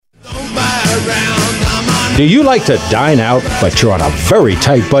Do you like to dine out, but you're on a very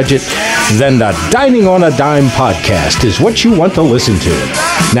tight budget? Then the Dining on a Dime podcast is what you want to listen to.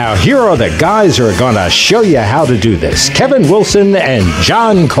 Now, here are the guys who are going to show you how to do this. Kevin Wilson and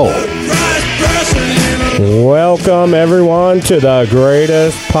John Cole. Welcome, everyone, to the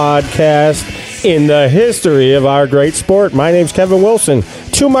greatest podcast in the history of our great sport. My name's Kevin Wilson.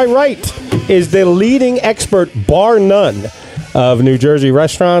 To my right is the leading expert, bar none, of New Jersey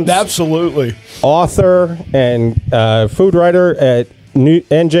restaurants. Absolutely. Author and food writer at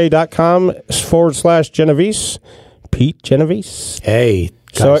nj.com/Genovese, Pete Genovese. Hey,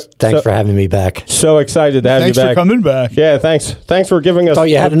 guys, thanks for having me back. So excited to have you back. Thanks for coming back. Yeah, thanks for giving us. I thought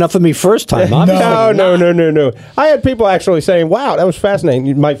you had enough of me first time. No. I had people actually saying, wow, that was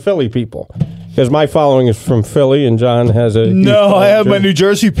fascinating. My Philly people. Because my following is from Philly, and John has a... No, I have my New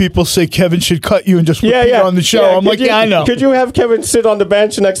Jersey people say Kevin should cut you and just repeat on the show. I'm like, I know. Could you have Kevin sit on the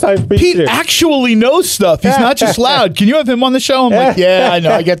bench next time? Pete actually knows stuff. He's not just loud. Can you have him on the show? I'm like, yeah, I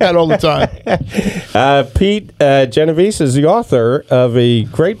know. I get that all the time. Pete Genovese is the author of a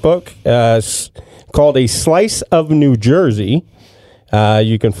great book called A Slice of New Jersey.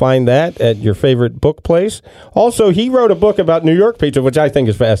 You can find that at your favorite book place. Also, he wrote a book about New York pizza, which I think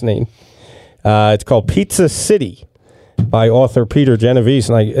is fascinating. It's called Pizza City by author Peter Genovese,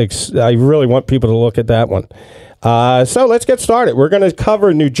 and I really want people to look at that one. So let's get started. We're going to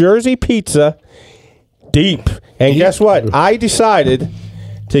cover New Jersey pizza deep. And guess what? I decided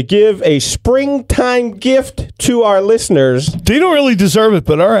to give a springtime gift to our listeners. They don't really deserve it,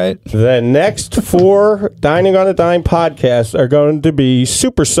 but all right. The next 4 Dining on a Dime podcasts are going to be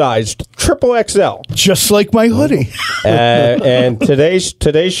supersized, triple XL. Just like my hoodie. And today's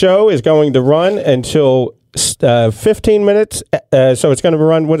show is going to run until 15 minutes. So it's going to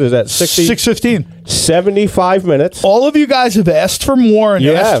run, what is that? 6:15. 75 minutes. All of you guys have asked for more and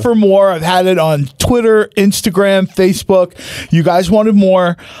asked for more. I've had it on Twitter, Instagram, Facebook. You guys wanted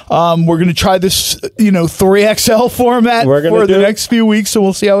more. We're going to try this, 3XL format for the next few weeks, so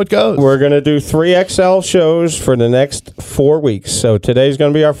we'll see how it goes. We're going to do 3XL shows for the next 4 weeks. So today's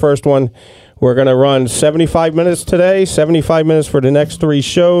going to be our first one. We're going to run 75 minutes today, 75 minutes for the next 3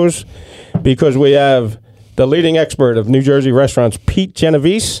 shows, because we have the leading expert of New Jersey restaurants, Pete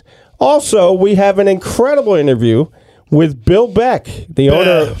Genovese. Also, we have an incredible interview with Bill Beck, the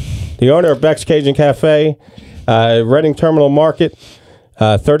owner of Beck's Cajun Cafe, Reading Terminal Market,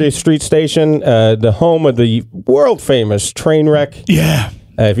 30th Street Station, the home of the world-famous Trainwreck. Yeah.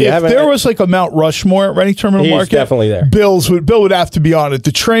 If there was like a Mount Rushmore at Reading Terminal Market, he's definitely there. Bill would have to be on it. The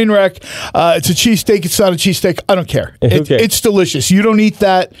Trainwreck, it's a cheesesteak. It's not a cheesesteak. I don't care. It's delicious. You don't eat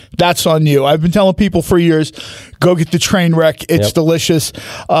that. That's on you. I've been telling people for years, go get the Trainwreck. It's delicious.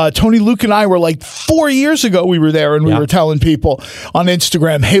 Tony Luke and I were like 4 years ago. We were there and we were telling people on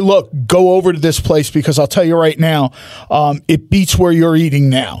Instagram, hey, look, go over to this place because I'll tell you right now, it beats where you're eating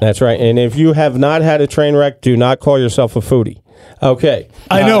now. That's right. And if you have not had a Trainwreck, do not call yourself a foodie. Okay.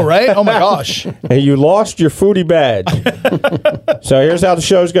 I know, right? Oh, my gosh. And you lost your foodie badge. So here's how the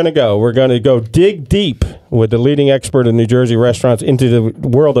show's going to go. We're going to go dig deep with the leading expert of New Jersey restaurants into the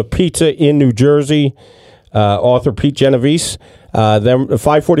world of pizza in New Jersey, author Pete Genovese. Then at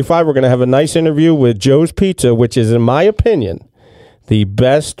 5:45, we're going to have a nice interview with Joe's Pizza, which is, in my opinion, the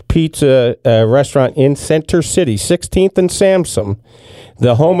best pizza restaurant in Center City, 16th and Samson,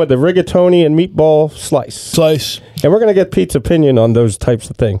 the home of the rigatoni and meatball slice. And we're going to get Pete's opinion on those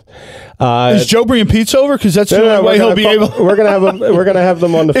types of things. Is Joe bringing pizza over? Because that's the only way he'll be able. We're going to have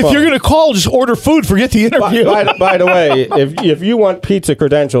them on the phone. If you're going to call, just order food. Forget the interview. By the way, if you want pizza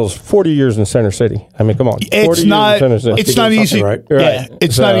credentials, 40 years in Center City. I mean, come on. It's not easy. Right? Yeah,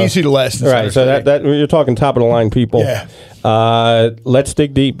 it's not easy to last in Center City. That you're talking top of the line people. Yeah. Let's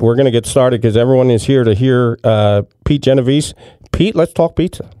dig deep. We're going to get started because everyone is here to hear Pete Genovese. Pete, let's talk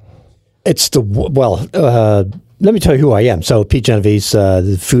pizza. Let me tell you who I am. So, Pete Genovese,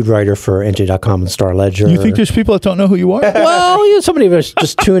 the food writer for NJ.com and Star Ledger. You think there's people that don't know who you are? Well, somebody was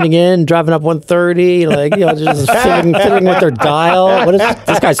just tuning in, driving up 130, just fiddling with their dial. What is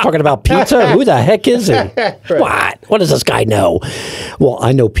this guy's talking about pizza? Who the heck is he? Right. What does this guy know? Well,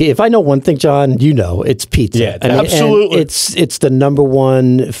 I know. If I know one thing, John, it's pizza. Yeah, absolutely. It's the number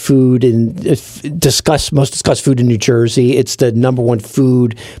one food most discussed food in New Jersey. It's the number one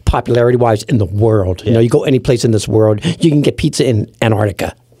food popularity wise in the world. Yeah. You go any place in this world, you can get pizza in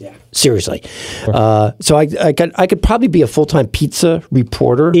Antarctica. Yeah. Seriously. So I could probably be a full-time pizza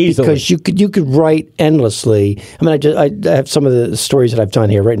reporter Easily. because you could write endlessly. I mean, I have some of the stories that I've done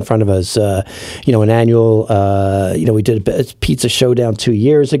here right in front of us. An annual, we did a pizza showdown 2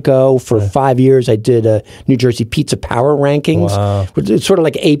 years ago. For 5 years, I did a New Jersey Pizza Power Rankings. Wow. It's sort of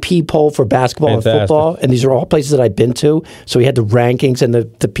like AP poll for basketball and football. And these are all places that I've been to. So we had the rankings, and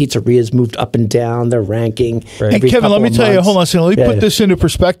the pizzerias moved up and down their ranking. Right. And Kevin, let me tell you, hold on a second. Let me put this into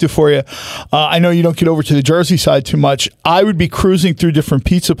perspective for you. I know you don't get over to the Jersey side too much. I would be cruising through different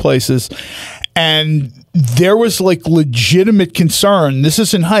pizza places, and there was like legitimate concern. This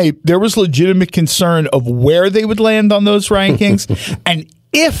isn't hype. There was legitimate concern of where they would land on those rankings and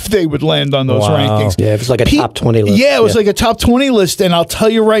if they would land on those rankings. Yeah, it was like a top 20 list. Yeah, it was like a top 20 list. And I'll tell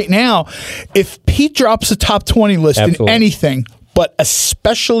you right now, if Pete drops a top 20 list in anything, but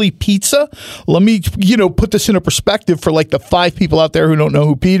especially pizza, let me, put this into perspective for like the 5 people out there who don't know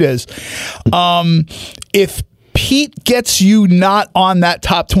who Pete is. If Pete gets you not on that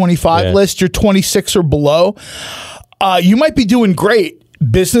top 25 list, you're 26 or below, you might be doing great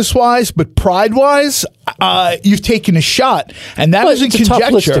business-wise, but pride-wise, you've taken a shot. And that isn't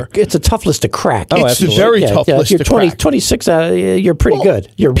conjecture. It's a tough list to crack. It's a very tough list to crack. 26, you're pretty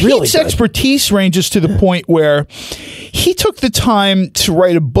good. You're really good. Pete's expertise ranges to the point where he took the time to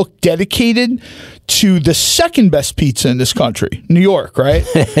write a book dedicated to the second best pizza in this country, New York, right?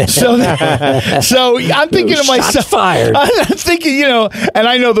 So I'm thinking to myself, shots fired. I'm thinking, and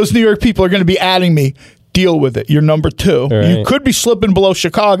I know those New York people are going to be adding me. Deal with it. You're number 2. Right. You could be slipping below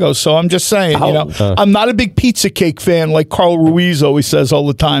Chicago, so I'm just saying, I'm not a big pizza cake fan like Carl Ruiz always says all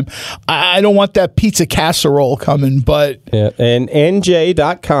the time. I don't want that pizza casserole coming, but... Yeah, and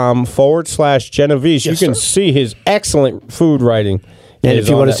nj.com/Genovese, you can see his excellent food writing. And if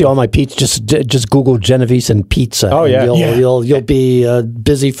you want to see all my pizza, just Google Genovese and pizza. Oh yeah, you'll be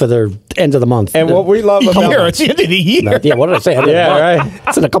busy for the end of the month. And what we love about it's the end of the year. Yeah, what did I say? Right.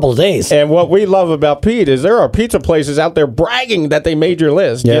 It's in a couple of days. And what we love about Pete is there are pizza places out there bragging that they made your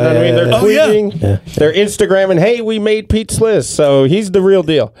list. You know what I mean? They're tweeting, they're Instagramming, hey, we made Pete's list. So he's the real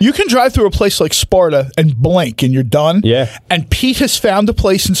deal. You can drive through a place like Sparta and blink and you're done. Yeah. And Pete has found a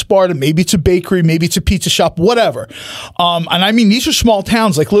place in Sparta. Maybe it's a bakery, maybe it's a pizza shop, whatever. And I mean, these are small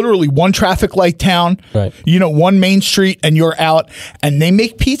towns, like literally one traffic light town, right? One main street, and you're out. And they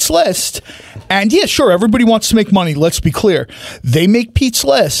make Pete's list. And yeah, sure, everybody wants to make money. Let's be clear. They make Pete's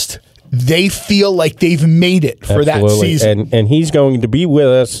list. They feel like they've made it for that season. And he's going to be with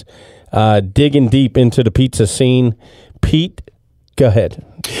us digging deep into the pizza scene. Pete, go ahead.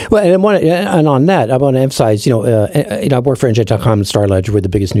 Well, and on that, I want to emphasize, I work for NJ.com and Star Ledger. We're the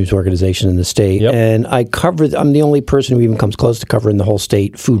biggest news organization in the state. Yep. And I'm the only person who even comes close to covering the whole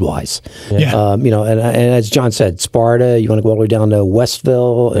state food-wise. Yeah. And as John said, Sparta, you want to go all the way down to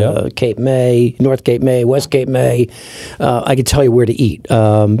Westville, Cape May, North Cape May, West Cape May. I can tell you where to eat.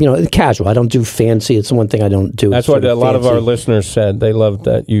 Casual. I don't do fancy. It's the one thing I don't do. That's what a lot of our listeners said. They love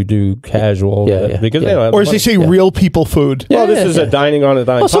that you do casual. Because they don't have or as they say, real people food. Well, this is a dining on a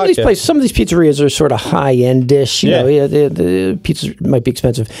dime. Well, some of these pizzerias are sort of high-end-ish. The pizzas might be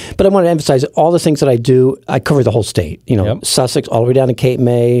expensive. But I want to emphasize all the things that I do, I cover the whole state. Sussex, all the way down to Cape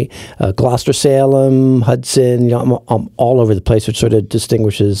May, Gloucester, Salem, Hudson. I'm all over the place, which sort of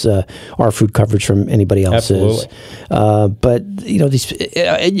distinguishes our food coverage from anybody else's. But,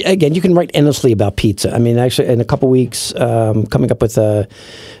 again, you can write endlessly about pizza. I mean, actually, in a couple weeks, coming up with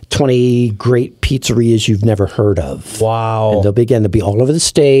 20 great pizzerias you've never heard of. Wow. And they'll be all over the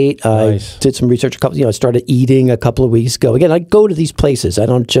state. Nice. I did some research. I started eating a couple of weeks ago. Again, I go to these places. I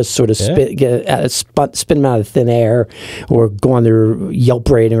don't just sort of spin them out of thin air or go on their Yelp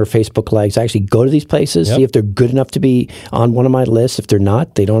rating or Facebook likes. I actually go to these places, see if they're good enough to be on one of my lists. If they're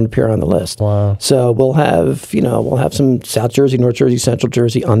not, they don't appear on the list. Wow. So we'll have some South Jersey, North Jersey, Central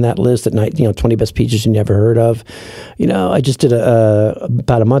Jersey on that list at night. 20 best pizzas you never heard of. I just did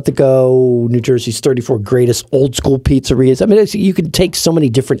about a month ago, New Jersey's 34 greatest old school pizzerias. I mean, you could take so many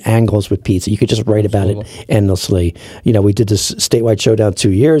different angles with pizza. You could just write about it endlessly. We did this statewide showdown 2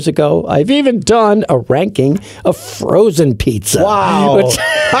 years ago. I've even done a ranking of frozen pizza. Wow. We're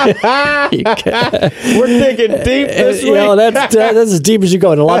digging deep this week. That's as deep as you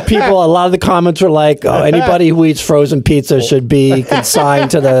go. And a lot of the comments were like, anybody who eats frozen pizza should be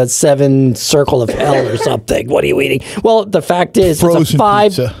consigned to the 7 circle of hell or something. What are you eating? Well, the fact is, frozen it's a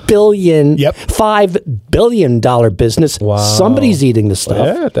 $5 billion business. Wow. Somebody's eating this stuff.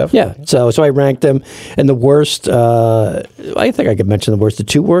 Yeah, definitely. Yeah. So I ranked them, and the worst I think I could mention the worst. The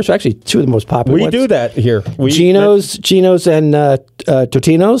two worst, actually, two of the most popular We ones. do that here. Geno's and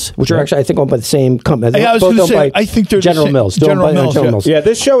Totino's, which are actually, I think, owned by the same company. Yeah, I was Both going to owned say, by I think they're General the same. Mills. General Mills, General yeah. Mills. Yeah,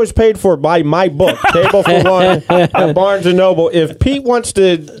 this show is paid for by my book, Table for One, at Barnes & Noble. If Pete wants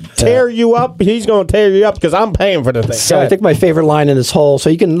to tear you up, he's going to tear you up because I'm paying for the thing. So I think my favorite line in this whole, so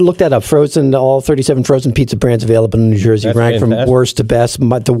you can look that up, all 37 frozen pizza brands available in New Jersey, That's ranked fantastic. from worst to best.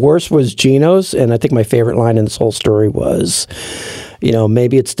 The worst was Geno's, and I think my favorite line in this whole story was,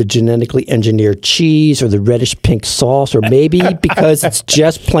 maybe it's the genetically engineered cheese or the reddish pink sauce, or maybe because it's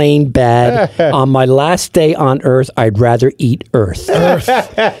just plain bad. On my last day on Earth, I'd rather eat Earth. I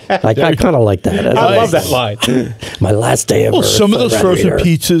kind of like that. I love that line. My last day of Earth. Some of those I'd rather frozen eat Earth.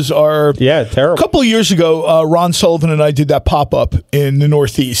 pizzas are Terrible. A couple of years ago, Ron Sullivan and I did that pop-up in the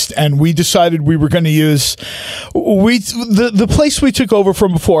Northeast, and we decided we were going to use the place we took over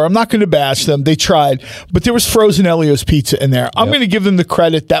from before. I'm not going to bash them. They tried, but there was frozen Elio's pizza in there. I'm going to give them the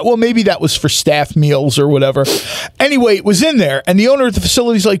credit that, maybe that was for staff meals or whatever. Anyway, it was in there, and the owner of the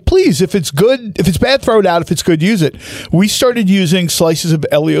facility's like, please, if it's good, if it's bad, throw it out. If it's good, use it. We started using slices of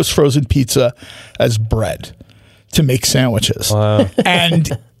Elio's frozen pizza as bread to make sandwiches. Wow. And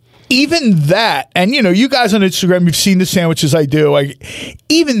even that, and you guys on Instagram, you've seen the sandwiches I do.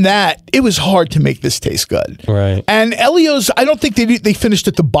 Even that, it was hard to make this taste good. Right. And Elio's, I don't think they finished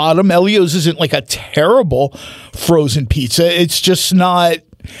at the bottom. Elio's isn't like a terrible frozen pizza. It's just not.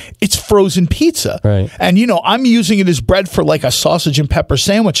 It's frozen pizza. Right. And, I'm using it as bread for like a sausage and pepper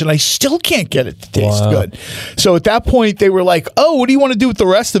sandwich, and I still can't get it to taste good. So at that point, they were like, oh, what do you want to do with the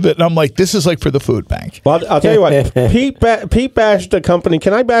rest of it? And I'm like, this is like for the food bank. Well, I'll tell you what. Pete bashed a company.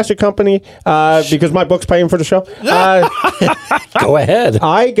 Can I bash a company? Because my book's paying for the show. Go ahead.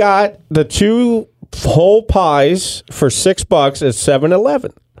 I got the 2 whole pies for $6 at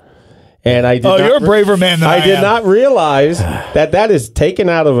 7-Eleven. And I did you're a braver man than I did am. not realize that is taken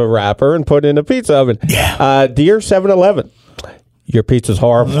out of a wrapper and put in a pizza oven. Yeah. Dear 7-Eleven, your pizza's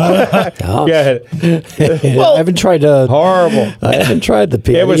horrible. Go ahead. I haven't tried Horrible. I haven't tried the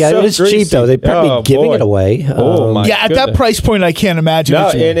pizza. It was so it is cheap greasy. though. They're probably giving boy. it away. Oh my! Yeah, at that goodness. price point, I can't imagine. No,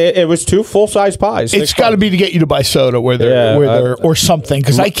 and it was 2 full-size pies. It's got to be to get you to buy soda or something,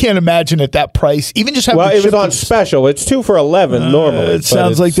 because I can't imagine at that price. Even just having it was on special. It's 2 for $11 normally. It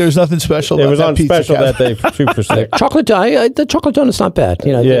sounds like there's nothing special. It about was that on pizza special cat. that day for 2 for $6. Chocolate the chocolate donut's not bad.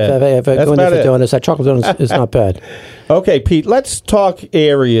 If I That's go in there about for it. donuts, that chocolate donut is not bad. Okay, Pete, let's talk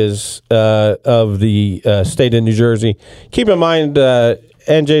areas of the state of New Jersey. Keep in mind,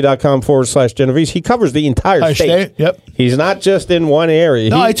 NJ.com/Genovese. He covers the entire state. Yep. He's not just in one area.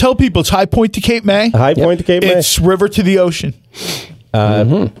 No, I tell people it's High Point to Cape May. High Point to Cape May. It's river to the ocean.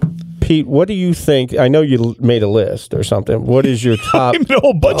 Pete, what do you think? I know you made a list or something. What is your top? I made a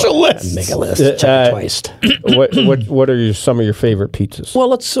whole bunch of lists. Make a list. Check it twice. What are some of your favorite pizzas? Well,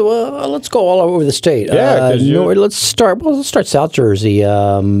 let's go all over the state. Yeah, 'cause let's start South Jersey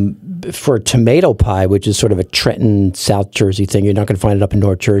for tomato pie, which is sort of a Trenton, South Jersey thing. You're not going to find it up in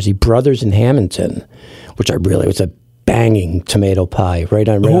North Jersey. Brothers in Hamilton, which it's a banging tomato pie right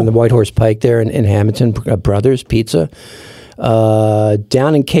on the White Horse Pike there in Hamilton. Brothers Pizza.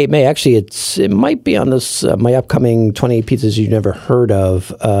 Down in Cape May, actually, it might be on this my upcoming 28 pizzas you've never heard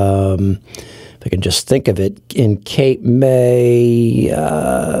of. If I can just think of it, in Cape May,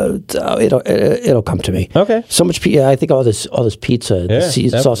 it'll come to me. Okay. So much pizza. I think all this pizza,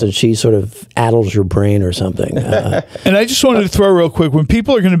 sausage and cheese, sort of addles your brain or something. And I just wanted to throw real quick, when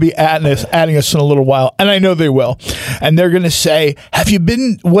people are going to be adding us in a little while, and I know they will, and they're going to say, have you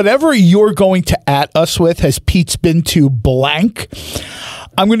been, whatever you're going to at us with, has Pete's been to blank?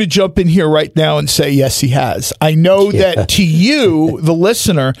 I'm going to jump in here right now and say, yes, he has. I know that to you, the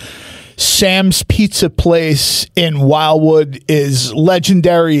listener, Sam's Pizza Place in Wildwood is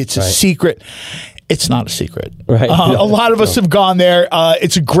legendary. It's a secret. It's not a secret. Right. A lot of us have gone there.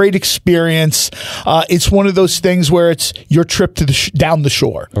 It's a great experience. It's one of those things where it's your trip to down the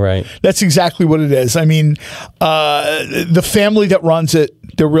shore. Right. That's exactly what it is. I mean, the family that runs it,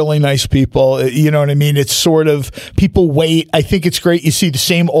 they're really nice people. You know what I mean? It's sort of, people wait. I think it's great. You see the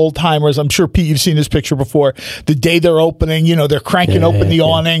same old timers. I'm sure, Pete, you've seen this picture before. The day they're opening, they're cranking open the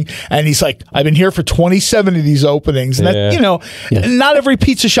awning, and he's like, I've been here for 27 of these openings. And that, not every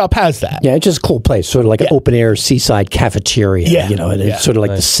pizza shop has that. Yeah, it's just a cool place. nice, sort of like an open air seaside cafeteria. Yeah. And it's sort of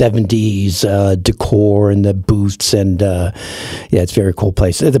like the 70s decor and the booths, and it's a very cool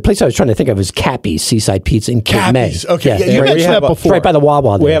place. The place I was trying to think of is Cappy's Seaside Pizza in Cape May. Okay, you mentioned that before. Right by the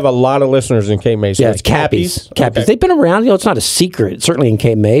Wawa. We have a lot of listeners in Cape May. So it's Cappy's. Cappy's. Okay. They've been around. It's not a secret, certainly in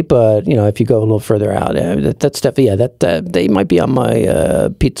Cape May, but if you go a little further out, that's definitely they might be on my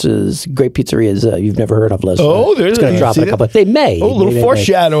great pizzerias you've never heard of list. Oh, there's going to drop in a couple. They may. Oh, a little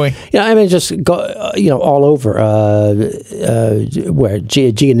foreshadowing. Just go, all over. Where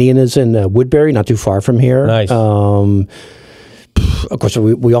Giannina's in Woodbury, not too far from here. Nice. Of course,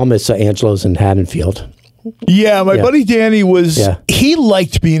 we all miss Angelo's in Haddonfield. Yeah, my buddy Danny he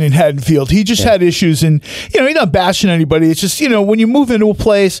liked being in Haddonfield. He just had issues, and he's not bashing anybody. It's just, when you move into a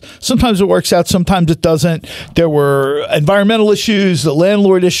place, sometimes it works out, sometimes it doesn't. There were environmental issues, the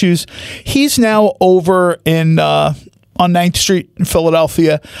landlord issues. He's now over in on 9th Street in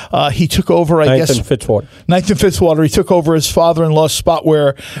Philadelphia. He took over, 9th and Fitzwater. 9th and Fitzwater. He took over his father-in-law's spot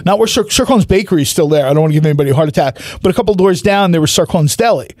not where Circle's Bakery is still there. I don't want to give anybody a heart attack. But a couple doors down, there was Circle's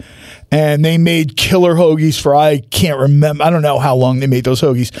Deli. And they made killer hoagies for, I can't remember, I don't know how long they made those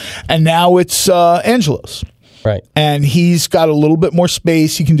hoagies. And now it's Angelo's. Right. And he's got a little bit more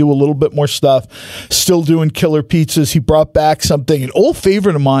space. He can do a little bit more stuff. Still doing killer pizzas. He brought back an old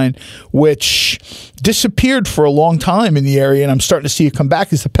favorite of mine, which disappeared for a long time in the area, and I'm starting to see it come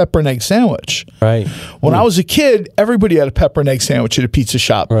back, is the pepper and egg sandwich. Right. When I was a kid, everybody had a pepper and egg sandwich at a pizza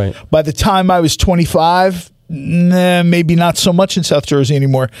shop. Right. By the time I was 25, maybe not so much in South Jersey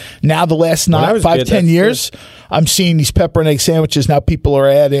anymore. Now the last 5-10 years, I'm seeing these pepper and egg sandwiches. Now people are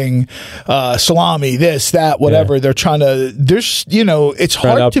adding salami, this, that, whatever. They're trying to. It's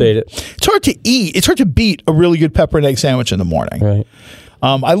hard to update it. It's hard to eat. It's hard to beat a really good pepper and egg sandwich in the morning. Right.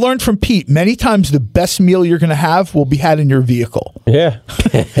 I learned from Pete, many times the best meal you're going to have will be had in your vehicle. Yeah.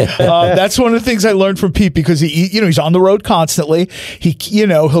 That's one of the things I learned from Pete, because he's on the road constantly.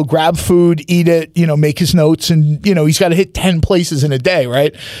 He'll grab food, eat it, make his notes, and, he's got to hit 10 places in a day,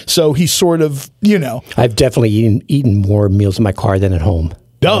 right? So he's sort of, I've definitely eaten more meals in my car than at home.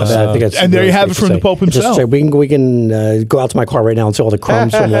 Does. I think and there you have it from the Pope himself. We can go out to my car right now and see all the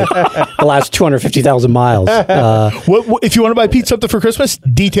crumbs from the last 250,000 miles. If you want to buy Pete something for Christmas,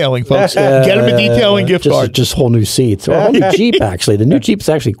 detailing, folks. Get him a detailing gift card. Just whole new seats. Or a whole new Jeep, actually. The new Jeep is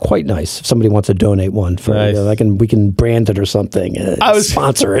actually quite nice. If somebody wants to donate one, we can brand it or something.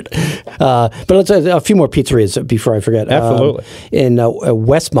 Sponsor it. But let's a few more pizzerias before I forget. Absolutely. In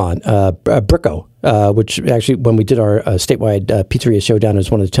Westmont, Bricko. Which actually, when we did our statewide pizzeria showdown, as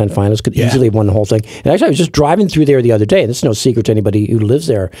one of the 10 finalists, could easily have won the whole thing. And actually, I was just driving through there the other day. This is no secret to anybody who lives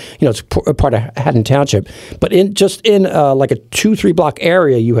there. It's a part of Haddon Township. But in like a 2-3 block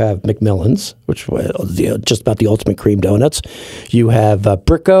area, you have McMillan's, which was just about the ultimate cream donuts. You have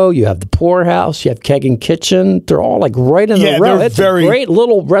Bricko. You have the Poorhouse. You have Keg and Kitchen. They're all like right in the row. It's a great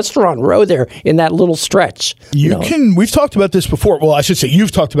little restaurant row there in that little stretch. We've talked about this before. Well, I should say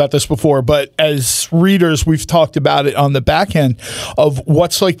you've talked about this before, but as readers, we've talked about it on the back end of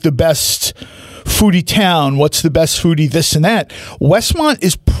what's like the best foodie town, what's the best foodie this and that. Westmont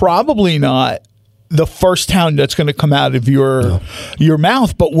is probably not the first town that's going to come out of your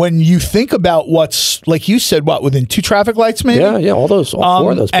mouth, but when you think about what's, like you said, within 2 traffic lights, maybe? Yeah, all 4 of those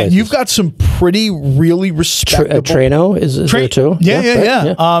places. And you've got some pretty, really respectable... Trano is there too?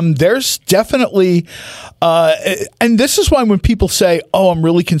 Yeah. There's definitely... and this is why when people say, I'm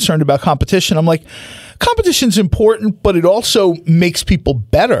really concerned about competition, I'm like, competition's important, but it also makes people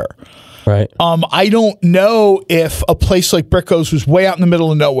better. Right. I don't know if a place like Bricko's was way out in the middle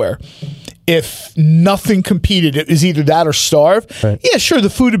of nowhere. If nothing competed, it was either that or starve. Right. Yeah, sure, the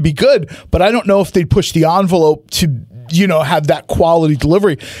food would be good, but I don't know if they'd push the envelope to, have that quality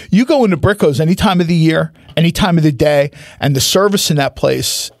delivery. You go into Bricko's any time of the year, any time of the day, and the service in that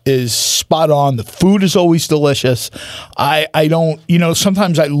place is spot on. The food is always delicious. I don't,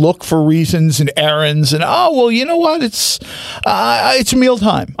 sometimes I look for reasons and errands and, you know what? It's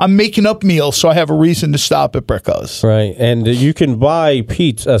mealtime. I'm making up meals, so I have a reason to stop at Bricko's. Right. And you can buy,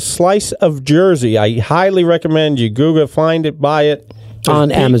 Pete, a slice of Jersey. I highly recommend you Google, find it, buy it.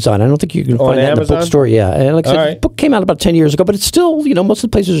 On Amazon. I don't think you can find that in the bookstore. Yeah. And like I said, the book came out about 10 years ago, but it's still, most of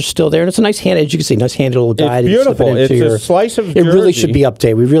the places are still there. And it's a nice as you can see, nice handy little guide. It's beautiful. It's a slice of Jersey. It really should be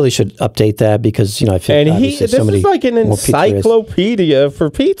updated. We really should update that because, I feel this is like an encyclopedia for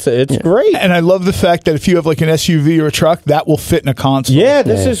pizza. It's great. And I love the fact that if you have like an SUV or a truck, that will fit in a console. Yeah,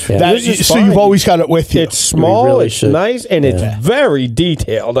 this is so you've always got it with you. It's small, it's nice, and it's very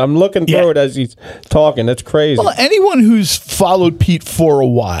detailed. I'm looking through it as he's talking. It's crazy. Well, anyone who's followed Pete for a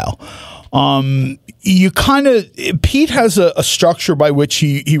while, you kind of Pete has a structure by which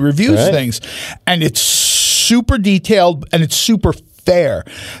he reviews things, and it's super detailed and it's super fair.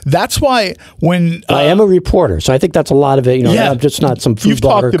 That's why when I am a reporter, so I think that's a lot of it. You know, I'm just not some food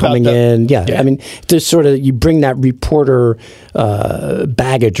blogger coming in. Yeah, I mean, there's sort of you bring that reporter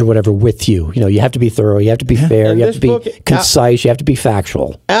baggage or whatever with you. You know, you have to be thorough, you have to be fair, and you have to be concise, you have to be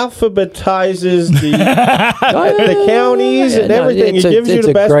factual. Alphabetizes the counties and everything. It gives you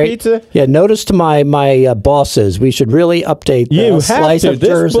the best pizza. Yeah, notice to my bosses, we should really update the Slice of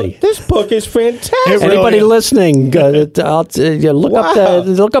Jersey. This book is fantastic. Anybody listening,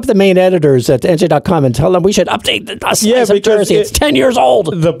 look up the main editors at NJ.com and tell them we should update the Slice of Jersey. It's 10 years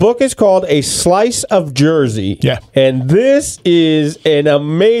old. The book is called A Slice of Jersey. Yeah. And this is an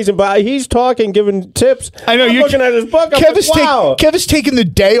amazing, but he's talking, giving tips. I know. I'm looking at his book. Kevin's taking the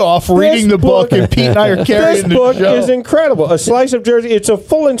day off reading the book, and Pete and I are carrying this book is incredible. A Slice of Jersey. It's a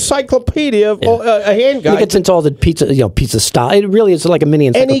full encyclopedia, a hand guide. He gets into all the pizza style. It really is like a mini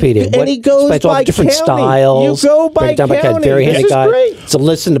encyclopedia. And he goes by all the different county. styles. You go by county. Very handy guide. Great. It's a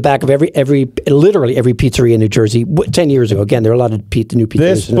list in the back of literally every pizzeria in New Jersey. 10 years ago, again, there are a lot of new pizzerias.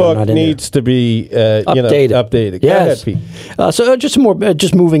 This book needs to be updated. Yes. Go ahead, Pete. So just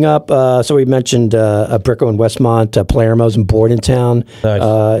moving up. So we mentioned Bricko in Westmont, Palermo's in Bordentown.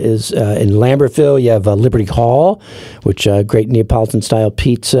 Nice. Is in Lambertville. You have Liberty Hall, which great Neapolitan style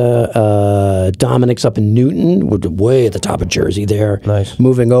pizza. Dominic's up in Newton, way at the top of Jersey there. Nice.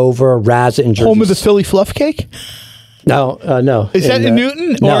 Moving over, Raza in Jersey. home of the Philly Fluff Cake. No. Is that in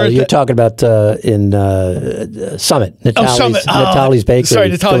Newton? No, you're talking about in Summit. Natalie's Bakery. Sorry,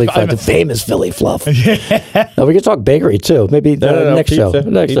 Natalie's. The famous Philly Fluff. We could talk bakery, too. Maybe next show.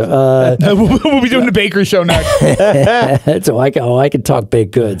 Next show. We'll be doing the bakery show next. So I can talk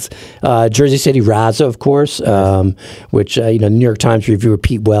baked goods. Jersey City Raza, of course, which, New York Times reviewer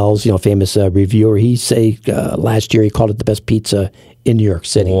Pete Wells, famous reviewer, he last year he called it the best pizza in New York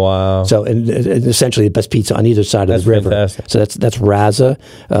City. Wow. So, and essentially the best pizza on either side of the river. Fantastic. So that's Raza.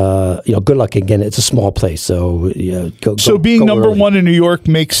 Good luck again. It's a small place, so So being number one in New York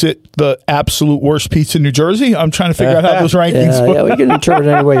makes it the absolute worst pizza in New Jersey. I'm trying to figure out how those rankings work. Yeah, we can interpret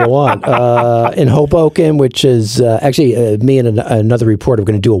it any way you want. In Hoboken, which is actually me and another reporter are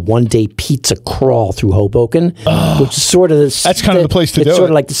going to do a one-day pizza crawl through Hoboken, which is sort of that's kind of the place to do it. It's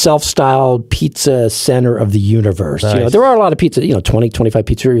sort of like the self-styled pizza center of the universe. Nice. There are a lot of pizza, 20, 25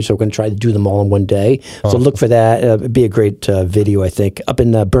 pizzerias, so we're going to try to do them all in one day. Awesome. So look for that. It'd be a great video, I think. Up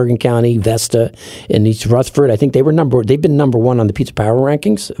in Bergen County, Vesta in East Rutherford, I think they've been number one on the Pizza Power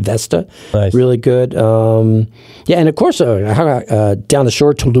rankings. Vesta, nice. Really good. And of course, down the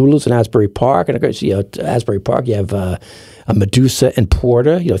shore, Tallulah's in Asbury Park, and of course, Asbury Park, you have Medusa and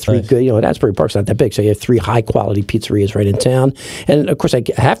Porta, three nice. Good, and Asbury Park's not that big, so you have three high-quality pizzerias right in town. And, of course, I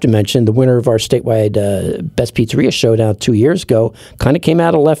have to mention the winner of our statewide Best Pizzeria Showdown 2 years ago kind of came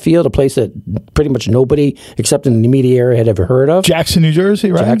out of left field, a place that pretty much nobody except in the immediate area had ever heard of. Jackson, New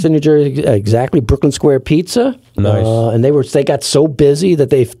Jersey, right? Jackson, New Jersey, exactly. Brooklyn Square Pizza. Nice. And they got so busy that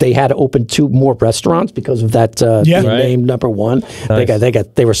they had to open 2 more restaurants because of that being named number one.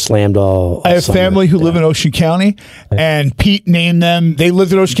 Nice. They were slammed all I have summer. family who live in Ocean County, and Pete named them. They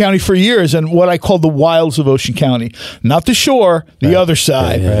lived in Ocean County for years, and what I call the wilds of Ocean County, not the shore, the other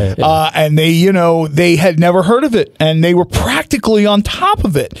side. And they had never heard of it, and they were practically on top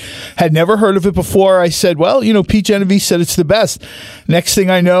of it. Had never heard of it before. I said, well, Pete Genovese said it's the best. Next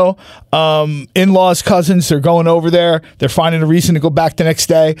thing I know, in-laws, cousins, they're going over there. They're finding a reason to go back the next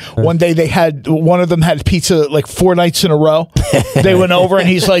day. One day one of them had pizza like 4 nights in a row. They went over and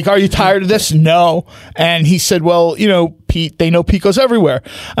he's like, are you tired of this? No. And he said, well, Pete, they know Pete goes everywhere.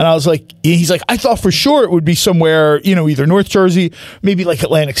 And I was like, he's like, I thought for sure it would be somewhere, either North Jersey, maybe like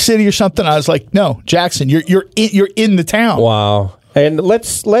Atlantic City or something. I was like, no, Jackson, you're in the town. Wow. And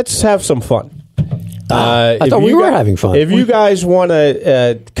let's have some fun. I thought we were having fun. If you guys want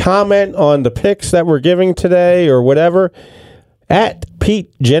to comment on the picks that we're giving today or whatever, at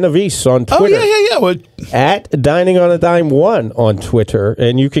Pete Genovese on Twitter. Oh, yeah. At Dining on a Dime 1 on Twitter.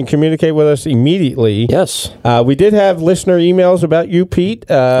 And you can communicate with us immediately. Yes. We did have listener emails about you, Pete.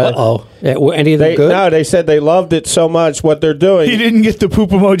 Uh-oh. Were any of them good? No, they said they loved it so much, what they're doing. He didn't get the poop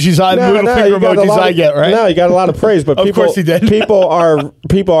emojis, middle finger emojis I get, right? No, you got a lot of praise, but of course he did. people are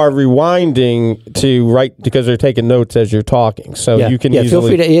rewinding to write because they're taking notes as you're talking. So you can easily... feel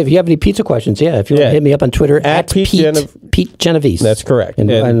free to, if you have any pizza questions, if you want to hit me up on Twitter, at Pete Genovese. That's correct.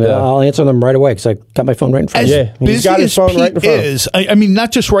 And I'll answer them right away because I got my phone right in front of me. He's got his phone right in front of him. I mean,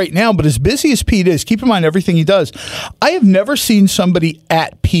 not just right now, but as busy as Pete is, keep in mind everything he does. I have never seen somebody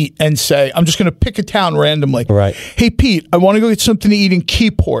at Pete and say, I'm just going to pick a town randomly. Right. Hey, Pete, I want to go get something to eat in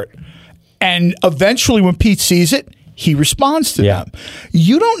Keyport. And eventually when Pete sees it, he responds to them.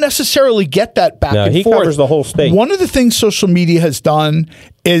 You don't necessarily get that back and he forth. covers the whole state. One of the things social media has done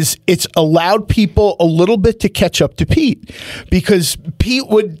is it's allowed people a little bit to catch up to Pete, because Pete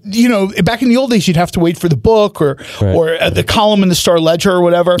would, back in the old days, you'd have to wait for the book or the column in the Star Ledger or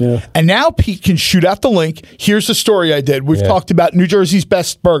whatever. Yeah. And now Pete can shoot out the link. Here's the story I did. We've talked about New Jersey's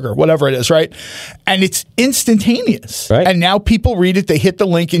best burger, whatever it is, right? And it's instantaneous. Right. And now people read it, they hit the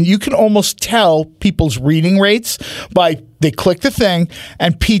link, and you can almost tell people's reading rates by they click the thing,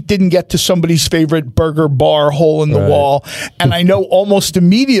 and Pete didn't get to somebody's favorite burger bar hole in the wall. And I know almost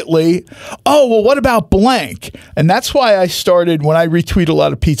immediately, oh, well, what about blank? And that's why I started, when I retweet a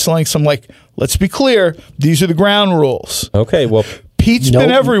lot of Pete's links, I'm like, let's be clear. These are the ground rules. Okay, well, Pete's been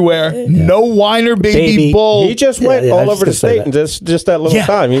everywhere. Yeah. No whiner, baby bull. He just went all over the state in just that little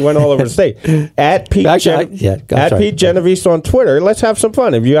time. He went all over the state. At Pete Pete Genovese on Twitter. Let's have some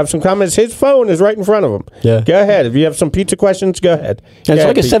fun. If you have some comments, his phone is right in front of him. Yeah. Go ahead. If you have some pizza questions, go ahead. And it's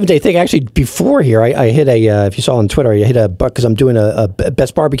like a 7-day thing. Actually, before here, I hit if you saw on Twitter, I hit a because I'm doing a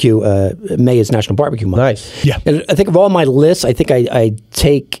best barbecue. May is National Barbecue Month. Nice. Yeah. And I think of all my lists, I think I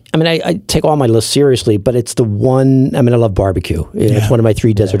take all my lists seriously, but it's the one. I love barbecue. It's one of my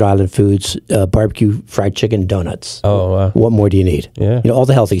 3 desert island foods: barbecue, fried chicken, donuts. Oh, wow. What more do you need? Yeah. All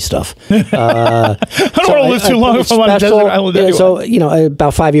the healthy stuff. I don't want to live too long if I'm on a desert island. Anyway. So,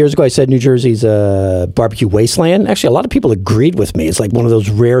 about 5 years ago, I said New Jersey's a barbecue wasteland. Actually, a lot of people agreed with me. It's like one of those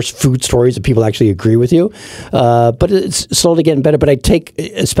rare food stories that people actually agree with you. But it's slowly getting better. But I take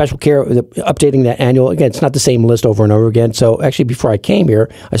a special care of updating that annual. Again, it's not the same list over and over again. So actually, before I came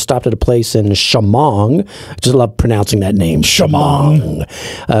here, I stopped at a place in Shamong. I just love pronouncing that name. Shamong.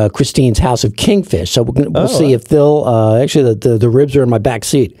 Christine's House of Kingfish. So we'll see if they'll actually the ribs are in my back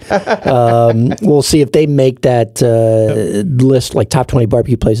seat. We'll see if they make that list, like top 20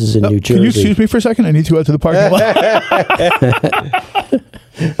 barbecue places in New Jersey. Can you excuse me for a second? I need to go out to the parking lot.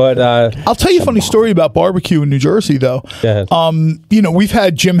 But I'll tell you a funny story about barbecue in New Jersey, though. We've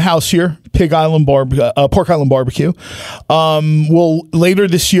had Jim House here, Pork Island Barbecue. Later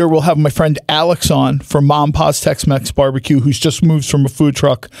this year, we'll have my friend Alex on from Mom Pa's Tex-Mex Barbecue, who's just moved from a food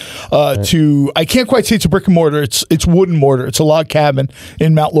truck to, I can't quite say it's a brick and mortar. It's wood and mortar. It's a log cabin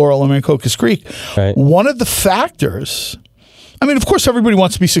in Mount Laurel and Mancocas Creek. Right. One of the factors, of course, everybody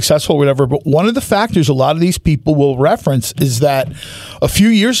wants to be successful or whatever, but one of the factors a lot of these people will reference is that a few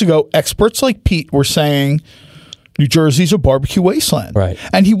years ago, experts like Pete were saying New Jersey's a barbecue wasteland. Right.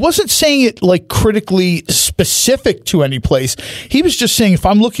 And he wasn't saying it like critically specific to any place. He was just saying, if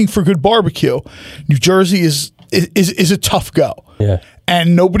I'm looking for good barbecue, New Jersey is a tough go. Yeah.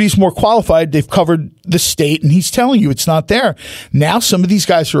 And nobody's more qualified. They've covered the state, and he's telling you it's not there. Now some of these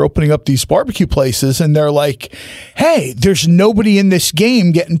guys are opening up these barbecue places, and they're like, hey, there's nobody in this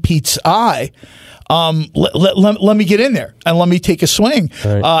game getting Pete's eye. Let me get in there, and let me take a swing.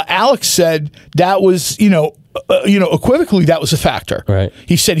 Right. Alex said that was, equivocally, that was a factor. Right.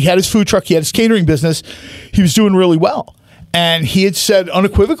 He said he had his food truck, he had his catering business. He was doing really well. And he had said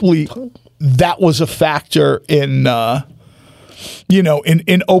unequivocally that was a factor in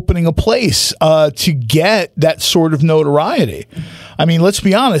opening a place to get that sort of notoriety. Let's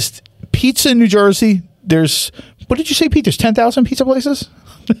be honest. Pizza in New Jersey, what did you say, Pete? There's 10,000 pizza places?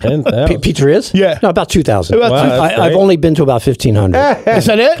 Pizzerias? Yeah. No, about 2,000. Wow, I've only been to about 1,500. Is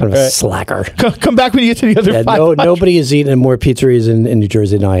that it? Kind of a slacker. Come back when you get to the other 500. Nobody has eaten in more pizzerias in New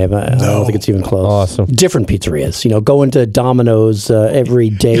Jersey than I have. I don't think it's even close. Awesome. Different pizzerias. Going to Domino's every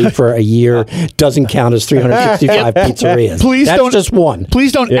day for a year doesn't count as 365 pizzerias. That's just one.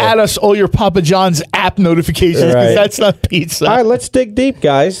 Please don't add us all your Papa John's app notifications, because that's not pizza. All right, let's dig deep,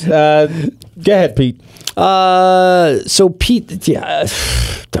 guys. Go ahead, Pete. So Pete,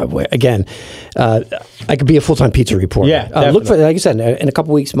 again, I could be a full-time pizza reporter. Yeah, look for, like I said, in a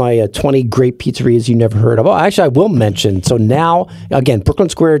couple weeks, my 20 great pizzerias you never heard of. Oh, actually, I will mention. So now, again, Brooklyn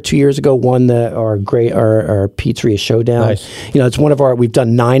Square 2 years ago won our pizzeria showdown. Nice. It's one of we've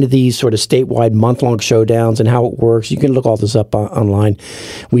done 9 of these sort of statewide month-long showdowns, and how it works. You can look all this up online.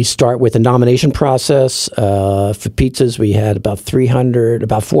 We start with a nomination process for pizzas. We had about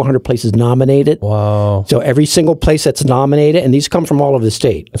 400 places nominated. Wow. So every single place that's nominated, and these come from all over the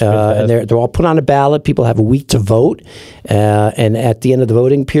state, and they're all put put on a ballot. People have a week to vote. And at the end of the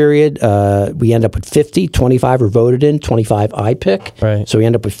voting period, we end up with 50. 25 are voted in. 25 I pick. Right. So we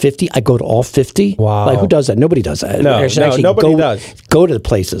end up with 50. I go to all 50. Wow. Like, who does that? Nobody does that. No, nobody does. Go to the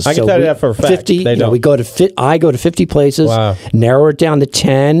places. I can tell you that for a fact. 50. They don't. We go to I go to 50 places. Wow. Narrow it down to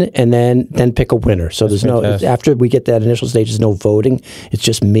 10, and then pick a winner. So there's fantastic. after we get that initial stage, there's no voting. It's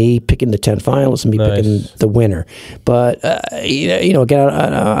just me picking the 10 finalists and me picking the winner. But again,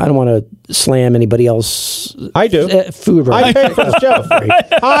 I don't want to slam anybody else. I do. Food. I pay for the show.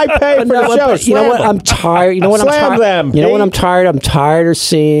 I pay for the show. You know what? I'm tired. You know what? Slam I'm tired. them. You know what? I'm tired. I'm tired of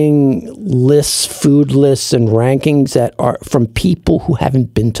seeing lists, food lists, and rankings that are from people who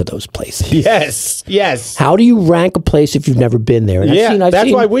haven't been to those places. Yes. How do you rank a place if you've never been there? And I've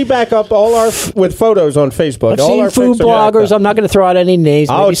seen, why we back up all our with photos on Facebook. I've seen food bloggers. I'm not going to throw out any names.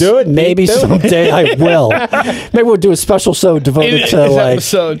 I'll do it. Maybe someday I will. Maybe we'll do a special show devoted to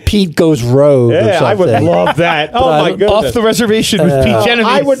episode. Pete Goes Rogue. Yeah, or something. I would love that. Oh my goodness! Off the reservation with Pete Genovese.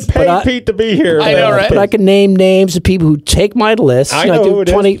 I would pay Pete to be here. I know, right? But I can name names of people who take my list. I know who it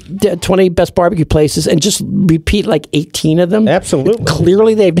do 20 best barbecue places and just repeat like 18 of them. Absolutely.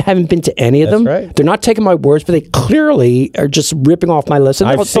 Clearly, they haven't been to any of them. Right. They're not taking my words, but they clearly are just ripping off my list. And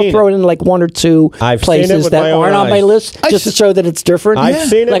I've I'll seen throw it in like one or two places that aren't on my list just to show that it's different. I've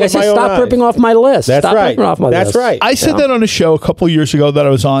seen it like with I said, my own stop eyes. ripping off my list. That's Stop right. ripping off my list. That's right. I said that on a show a couple years ago that I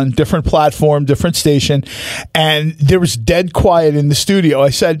was on, different platform, different station, and there was dead quiet in the studio. I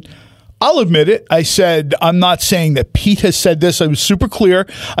said, I'll admit it. I said, I'm not saying that Pete has said this. I was super clear.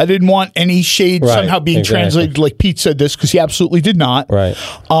 I didn't want any shade somehow being translated like Pete said this, because he absolutely did not. Right.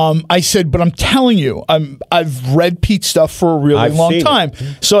 I said, but I'm telling you, I've read Pete's stuff for a really long time.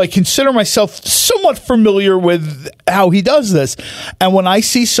 So I consider myself somewhat familiar with how he does this. And when I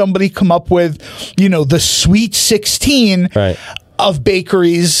see somebody come up with, the Sweet 16 of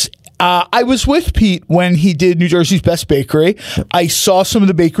bakeries, I was with Pete when he did New Jersey's Best Bakery. I saw some of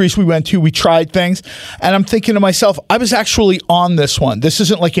the bakeries we went to. We tried things. And I'm thinking to myself, I was actually on this one. This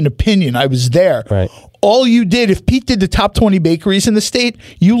isn't like an opinion. I was there. Right. All you did, if Pete did the top 20 bakeries in the state,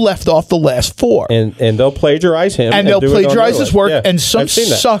 you left off the last 4. And they'll plagiarize him. And they'll plagiarize his work. Yeah, and some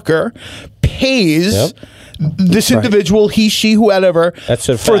sucker pays this individual, he, she, whoever,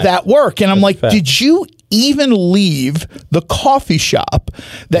 for that work. And I'm like, did you even leave the coffee shop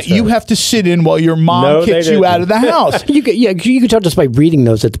that you have to sit in while your mom kicks you out of the house? You can tell just by reading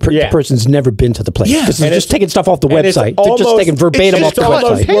those that the person's never been to the place. Because they're just taking stuff off the website. They're just taking verbatim off the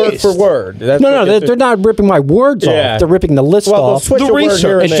website. Word for word. They're not ripping my words off. They're ripping the list off. The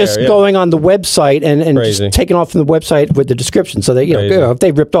research. It's just going on the website and just taking off from the website with the description. So they, if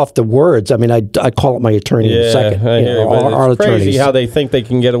they ripped off the words, I mean, I call up my attorney in a second. It's crazy how they think they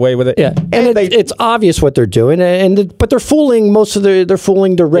can get away with it. Yeah, and it's obvious what they're doing, but they're fooling they're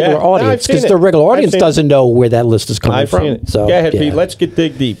fooling their regular audience, because their regular audience doesn't know where that list is coming from. So go ahead, Pete. Let's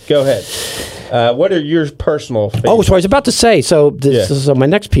dig deep. Go ahead. What are your personal favorites? Oh, so I was about to say, this is on my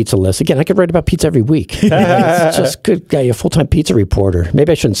next pizza list. Again, I could write about pizza every week. It's just good guy, a full-time pizza reporter.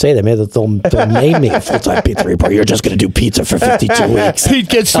 Maybe I shouldn't say that. Maybe they'll name me a full-time pizza reporter. You're just going to do pizza for 52 weeks. Pete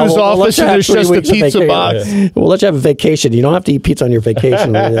gets to his office and there's just a pizza box. We'll let you have a vacation. You don't have to eat pizza on your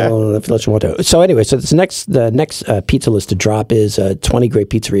vacation if you want to. So anyway, the next pizza list to drop is 20 great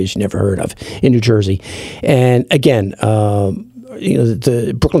pizzerias you never heard of in New Jersey. And again,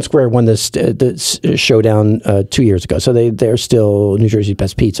 the Brooklyn Square won this showdown 2 years ago, so they're still New Jersey's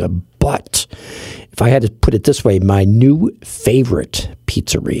best pizza. But if I had to put it this way, my new favorite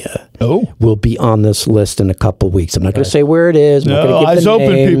pizzeria will be on this list in a couple of weeks. I'm not going to say where it is. I'm not going to give the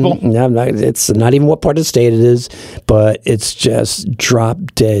name. People. No, it's not even what part of the state it is, but it's just drop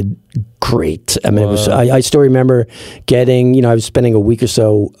dead great. I mean, I still remember getting, I was spending a week or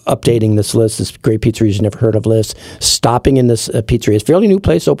so updating this list, this great pizzerias you never heard of list, stopping in this pizzeria. It's a fairly new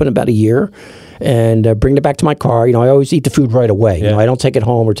place, open about a year, and bringing it back to my car. I always eat the food right away. I don't take it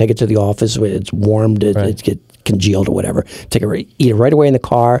home or take it to the office. It's warmed, it gets congealed or whatever. Eat it right away in the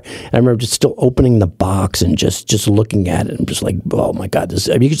car. And I remember just still opening the box and just looking at it and just like, oh my God, you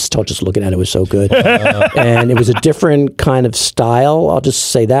could just tell just looking at it was so good. And it was a different kind of style, I'll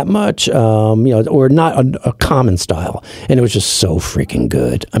just say that much, or not a common style. And it was just so freaking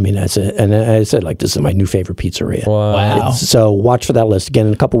good. I mean, and I said, like, this is my new favorite pizzeria. Wow. So watch for that list. Again,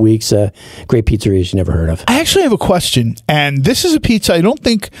 in a couple weeks, great pizzerias you never heard of. I actually have a question, and this is a pizza I don't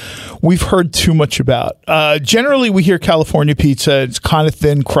think we've heard too much about. generally we hear California pizza. It's kind of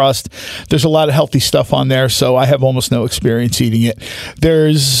thin crust. There's a lot of healthy stuff on there, so I have almost no experience eating it.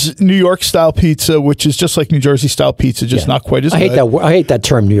 There's New York style pizza, which is just like New Jersey style pizza, just not quite as good. I hate that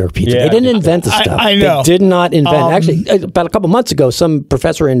term, New York pizza. Yeah. They didn't invent the stuff. I know. They did not invent. Actually, about a couple months ago, some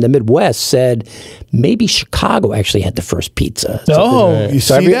professor in the Midwest said maybe Chicago actually had the first pizza. You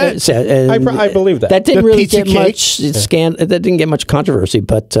see that? I believe that. That didn't The really pizza get cake? much that didn't get much controversy.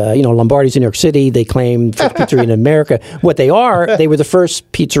 But Lombardi's in New York City. They claim first pizzeria in America. What they are, they were the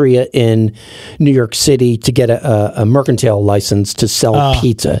first pizzeria in New York City to get a mercantile license to sell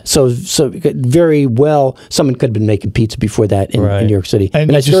pizza. So very well, someone could have been making pizza before that in New York City.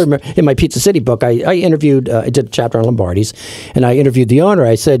 And I still remember in my Pizza City book, I interviewed. I did a chapter on Lombardi's, and I interviewed the owner.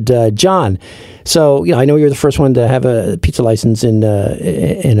 I said, John, so I know you're the first one to have a pizza license in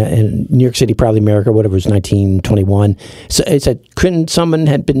New York City, probably America, whatever it was, 1921. So I said, couldn't someone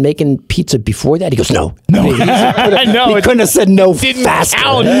have been making pizza before that? He goes, no. He couldn't have said no faster.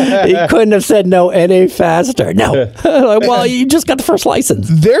 He couldn't have said no any faster. No. Well, you just got the first license.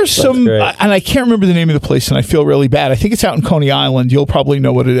 There's some, and I can't remember the name of the place, and I feel really bad. I think it's out in Coney Island. You'll probably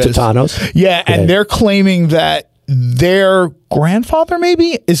know what it is. Tatanos? Yeah, and they're claiming that their grandfather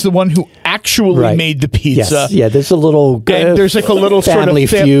maybe is the one who actually made the pizza. Yes. Yeah, there's a little there's like a little family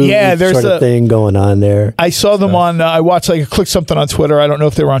sort of feud there's sort of thing going on there. I saw them on I watched I clicked something on Twitter. I don't know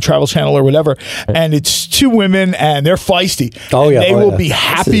if they were on Travel Channel or whatever, and it's two women and they're feisty. They will be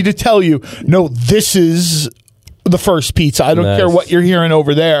happy to tell you, no, this is the first pizza. I don't care what you're hearing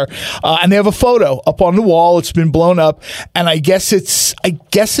over there. And they have a photo up on the wall. It's been blown up, and I guess it's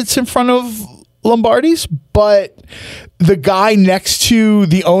in front of Lombardi's, but the guy next to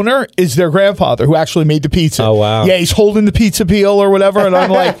the owner is their grandfather who actually made the pizza. Oh, wow. Yeah, he's holding the pizza peel or whatever, and I'm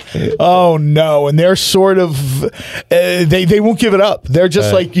like, oh, no. And they're sort of, they won't give it up. They're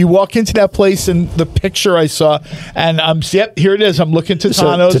just like, you walk into that place, and the picture I saw, and here it is. I'm looking to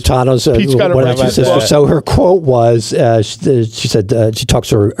Tatanos. Tatanos, Pete's got one of her sisters. So her quote was, she said, she talks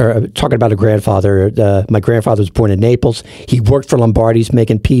to her, talking about her grandfather. My grandfather was born in Naples. He worked for Lombardi's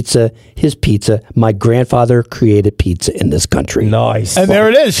making pizza, his pizza. My grandfather created pizza in this country. Nice. And there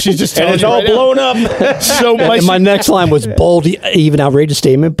it is. She's just telling it's you all right blown up. So my next line was bold, even outrageous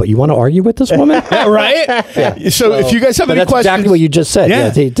statement, but you want to argue with this woman? Right? So if you guys have any that's questions. exactly what you just said. Yeah,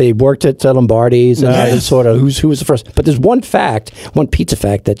 they worked at Lombardi's and that is sort of who was the first. But there's one pizza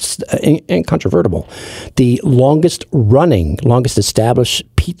fact that's incontrovertible. The longest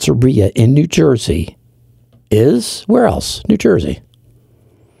established pizzeria in New Jersey is, where else? New Jersey.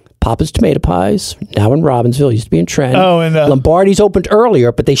 Papa's Tomato Pies, now in Robbinsville, used to be in Trenton. And Lombardi's opened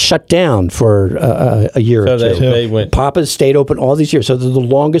earlier, but they shut down for a year or two. They went. Papa's stayed open all these years. So they're the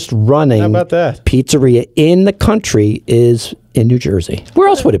longest running How about that? pizzeria in the country is in New Jersey. Where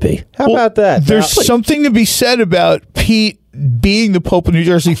else would it be? How about that? There's something to be said about Pete being the Pope of New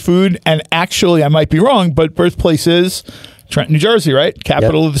Jersey food, and actually, I might be wrong, but birthplace is Trenton, New Jersey, right?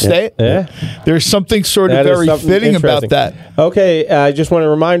 Capital of the state. Yeah. There's something sort of very fitting about that. Okay, I just want to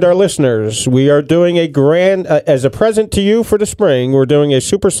remind our listeners, we are doing a grand, as a present to you for the spring, we're doing a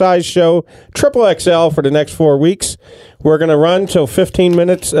supersized show, Triple XL, for the next 4 weeks. We're going to run till 15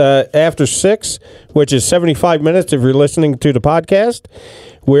 minutes after 6, which is 75 minutes if you're listening to the podcast.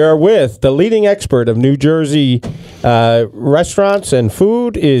 We are with the leading expert of New Jersey restaurants and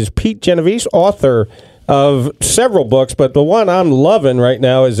food is Pete Genovese, author of several books, but the one I'm loving right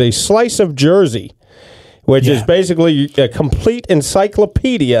now is A Slice of Jersey, which is basically a complete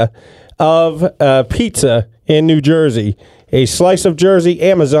encyclopedia of pizza in New Jersey. A Slice of Jersey,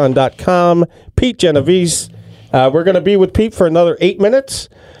 Amazon.com, Pete Genovese. We're going to be with Pete for another 8 minutes.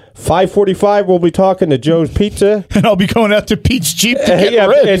 5:45, we'll be talking to Joe's Pizza. And I'll be going out to Pete's Jeep to get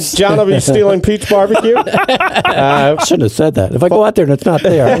ribs. And John will be stealing Pete's barbecue. I shouldn't have said that. If I go out there and it's not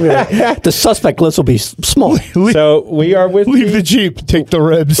there, the suspect list will be small. So we are with Leave Pete. the Jeep, take the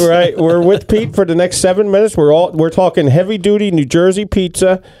ribs. Right, we're with Pete for the next 7 minutes. We're talking heavy-duty New Jersey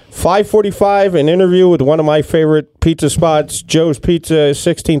pizza. 5:45, an interview with one of my favorite pizza spots, Joe's Pizza,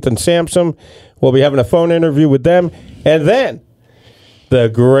 16th and Sampson. We'll be having a phone interview with them. And then the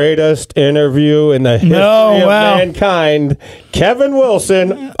greatest interview in the history of mankind, Kevin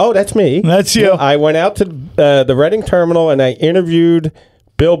Wilson. Oh, that's me. That's you. I went out to the Reading Terminal and I interviewed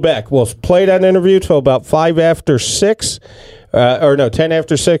Bill Beck. We'll play that interview till about 5 after 6. 10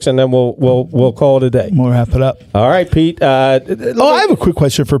 after 6, and then we'll call it a day. We'll wrap it up. All right, Pete. I have a quick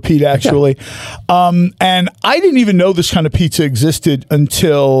question for Pete, actually. Yeah. And I didn't even know this kind of pizza existed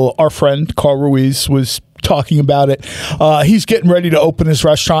until our friend Carl Ruiz was talking about it. He's getting ready to open his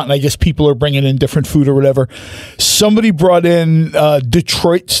restaurant, and I guess people are bringing in different food or whatever. Somebody brought in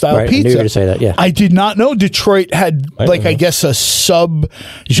Detroit-style pizza. I knew you were going to say that, yeah. I did not know Detroit had, I guess, a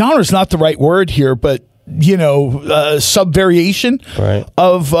sub-genre is not the right word here, but sub-variation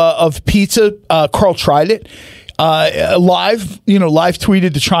of pizza. Carl tried it. Live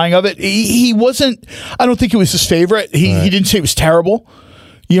tweeted the trying of it. He wasn't, I don't think it was his favorite. He didn't say it was terrible.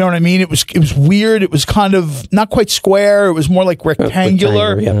 You know what I mean? It was weird. It was kind of not quite square. It was more like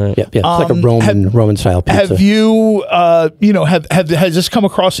rectangular. Yeah. It's like a Roman style pizza. Have you, has this come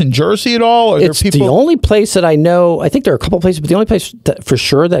across in Jersey at all? It's the only place that I know. I think there are a couple places, but the only place that for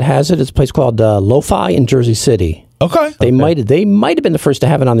sure that has it is a place called Lo-Fi in Jersey City. Okay. They might have been the first to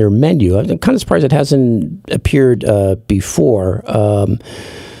have it on their menu. I'm kind of surprised it hasn't appeared before.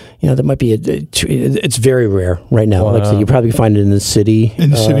 There might be it's very rare right now. Wow. Like I said, you probably find it in the city. In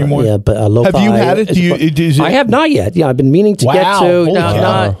the city more? Yeah, but Lo-Fi. Have you had it? I have not yet. Yeah, I've been meaning to get to.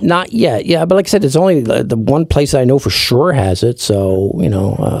 Not yet. Yeah, but like I said, it's only the one place I know for sure has it. So,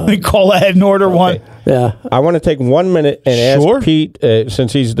 call ahead and order one. Yeah. I want to take 1 minute and ask Pete,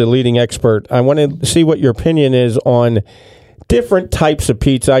 since he's the leading expert, I want to see what your opinion is on different types of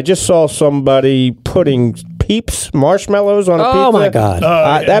pizza. I just saw somebody putting Peeps marshmallows on a pizza. Oh, my God.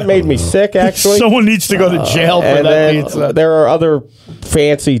 That made me sick, actually. Someone needs to go to jail for that pizza. There are other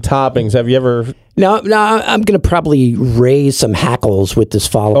fancy toppings. Have you ever... Now I'm going to probably raise some hackles with this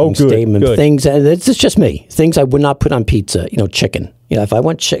following statement. Good. Things, and it's just me. Things I would not put on pizza. Chicken. If I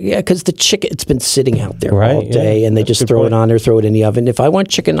want chicken, because the chicken, it's been sitting out there all day, and they just throw it on there, throw it in the oven. If I want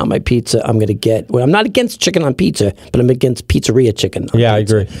chicken on my pizza, I'm going to get. Well, I'm not against chicken on pizza, but I'm against pizzeria chicken. On pizza. I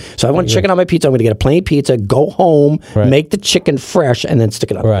agree. So I want chicken on my pizza. I'm going to get a plain pizza, go home, make the chicken fresh, and then stick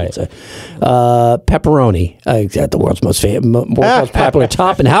it on the pizza. Pepperoni, the world's most popular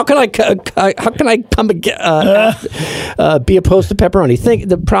topping. How can I come be opposed to pepperoni?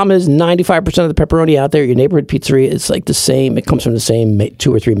 The problem is 95% of the pepperoni out there at your neighborhood pizzeria is like the same. It comes from the same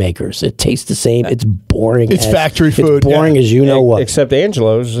 2 or 3 makers. It tastes the same. It's boring. It's factory food. It's boring as what. Except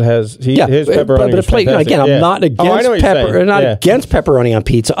Angelo's has his pepperoni. But again, I'm not against against pepperoni on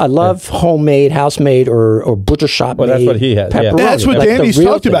pizza. I love homemade, house-made, or butcher shop made. Well, that's what he has. Pepperoni. That's what Danny's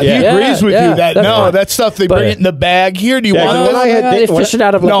talked about. He agrees with you that that stuff they bring it in the bag. Here, do you want it? They fish it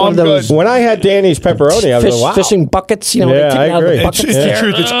out of one of those. When I had Danny's pepperoni, I was like, wow. Fishing buckets. I agree. It's the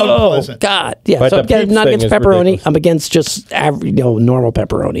truth. It's unpleasant. God, yeah. So I'm not against pepperoni. I'm against just normal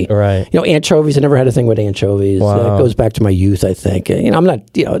pepperoni. Right. Anchovies. I never had a thing with anchovies. Wow. It goes back to my youth, I think. I'm not.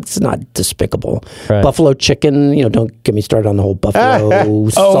 It's not despicable. Right. Buffalo chicken. Don't get me started on the whole buffalo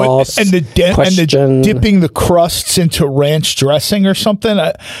sauce. And the dipping the crusts into ranch dressing or something.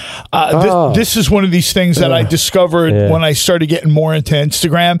 This is one of these things that I discovered when I started getting more into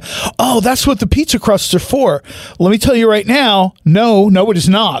Instagram. Oh, that's what the pizza crusts are for. Let me tell you right now. No, it is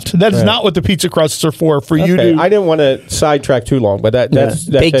not. That is not what the pizza crusts are for. You to. I didn't want to sidetrack too long, but that's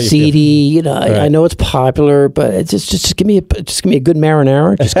baked ziti. I know it's popular, but it's just give me a good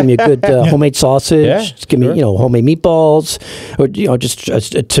marinara. Just give me a good homemade sausage. Yeah, just give me homemade meatballs, or just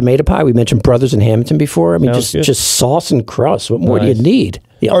a tomato pie. We mentioned Brothers in Hamilton before. I mean, just sauce and crust. What more do you need?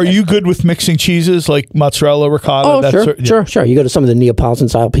 Yeah. Are you good with mixing cheeses like mozzarella, ricotta? Oh, sure. You go to some of the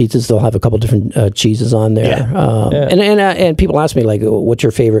Neapolitan-style pizzas; they'll have a couple different cheeses on there. And people ask me like, "What's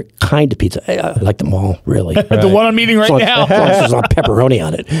your favorite kind of pizza?" I like them all, really. The one I'm eating right now. As long as there's not pepperoni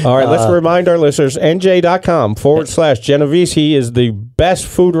on it. All right, let's remind our listeners: NJ.com/Genovese. He is the best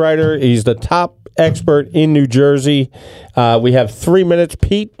food writer. He's the top expert in New Jersey. We have 3 minutes,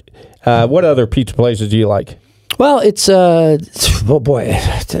 Pete. What other pizza places do you like? Well, it's oh boy.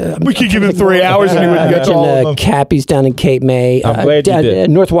 We could give him 3 hours and he wouldn't get to all of them. Cappy's down in Cape May. I'm glad you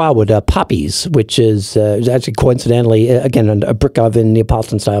did. North Wildwood, Poppy's, which is actually coincidentally, again, a brick oven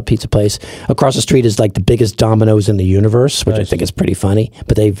Neapolitan-style pizza place. Across the street is like the biggest Domino's in the universe, which I think is pretty funny.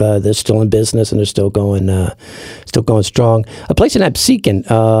 But they're still in business and they're still going strong. A place in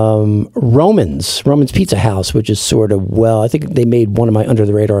Absecon, Roman's Pizza House, which is sort of, I think they made one of my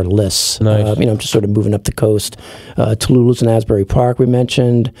under-the-radar lists. Nice. I'm just sort of moving up the coast. Tallulah's in Asbury Park, we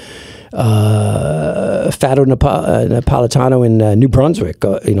mentioned. Fatto Napolitano in New Brunswick,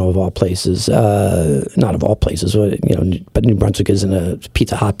 of all places. Not of all places, but New Brunswick is in a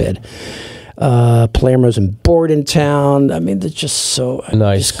pizza hotbed. Palermo's in Bordentown. I mean, they're just so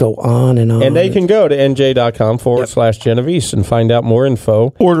nice. Just go on and on. And they can go to NJ.com/Genovese and find out more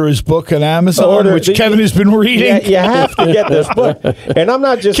info. Order his book on Amazon, which Kevin has been reading. Yeah, you have to get this book. And I'm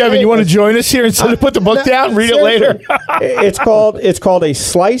not just Kevin, you want to join us here instead of put the book down? Read it later. It's called A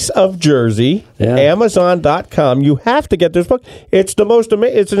Slice of Jersey. Amazon.com. You have to get this book. It's the most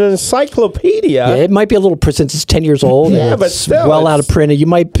amazing. It's an encyclopedia. Yeah, it might be a little, since it's 10 years old. Yeah, and but it's still, well out of print. You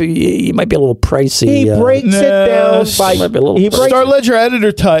might be a little pricey. He breaks it down by. Star Ledger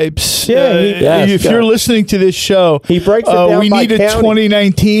editor types. If you're listening to this show, he breaks it down. We by need a county.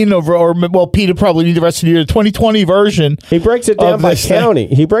 2019 or Peter probably need the rest of the year. 2020 version. He breaks it down by county.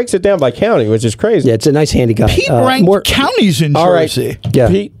 He breaks it down by county, which is crazy. Yeah, it's a nice handy guide. Pete ranked counties in Jersey. Yeah.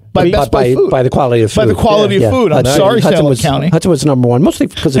 Pete, By the quality of food. By the quality of food. I'm sorry, Salem County. Hudson was number one, mostly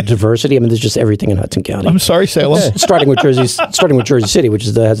because of diversity. I mean, there's just everything in Hudson County. I'm sorry, Salem. starting with Jersey City, which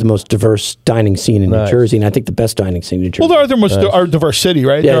has the most diverse dining scene in New Jersey, and I think the best dining scene in New Jersey. Well, they're our diverse city,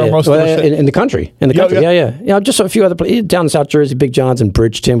 right? Yeah, most diverse in the country. Yeah. Just a few other places down in South Jersey, Big John's in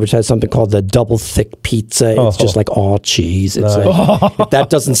Bridgeton, which has something called the double thick pizza. It's just like all cheese. It's like, if that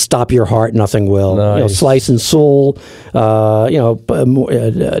doesn't stop your heart, nothing will. Nice. Slice and Soul.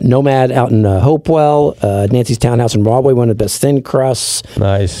 Nomad out in Hopewell, Nancy's Townhouse in Broadway, one of the best thin crusts.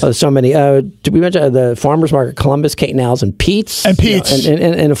 Nice. So many. Did we mention the Farmers Market, Columbus, Kate and Al's, and Pete's? And Pete's. And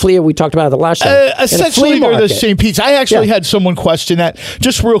Aflia, we talked about the last show. Essentially, they're the same pizza. I actually had someone question that.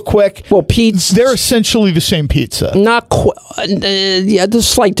 Just real quick. Well, Pete's. They're essentially the same pizza. Not quite. There's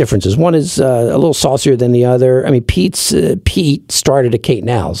slight differences. One is a little saucier than the other. I mean, Pete started at Kate and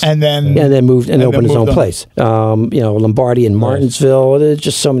Al's. And then moved and opened his own place. Lombardi in Martinsville. There's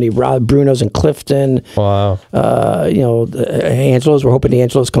just so many. Bruno's in Clifton. Wow. Angelo's. We're hoping the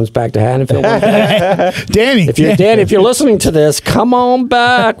Angelo's comes back to Haddonfield. Danny. If you're listening to this, come on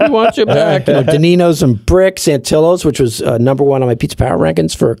back. We want you back. Danino's and Brick, Santillo's, which was number one on my Pizza Power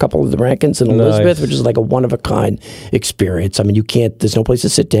rankings for a couple of the rankings, and Elizabeth, which is like a one-of-a-kind experience. I mean, there's no place to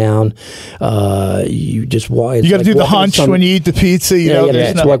sit down. You just walk. You got to do the hunch when you eat the pizza.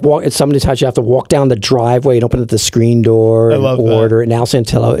 It's somebody's house. You have to walk down the driveway and open up the screen door and order. And Al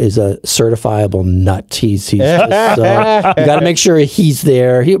Santillo is a certifiable nut. He's just, you got to make sure he's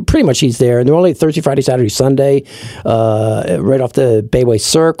there. He's there. And they're only Thursday, Friday, Saturday, Sunday, right off the Bayway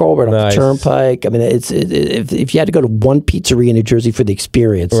Circle, right off the Turnpike. I mean, if you had to go to one pizzeria in New Jersey for the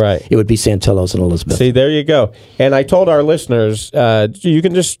experience, it would be Santillo's and Elizabeth. See, there you go. And I told our listeners, you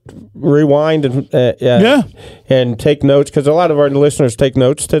can just rewind and take notes, because a lot of our listeners take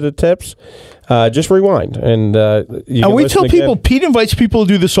notes to the tips. Just rewind, and we tell people. Pete invites people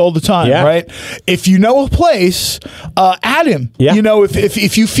to do this all the time, right? If you know a place, add him. Yeah.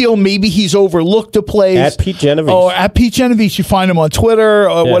 If you feel maybe he's overlooked a place, at Pete Genovese. Or at Pete Genovese, you find him on Twitter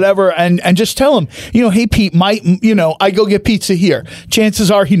or whatever, and just tell him, hey Pete, I go get pizza here. Chances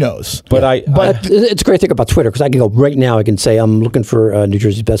are he knows. But it's a great thing about Twitter, because I can go right now. I can say I'm looking for New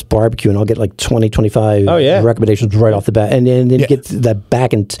Jersey's best barbecue, and I'll get like 20, 25 recommendations right off the bat, and then get that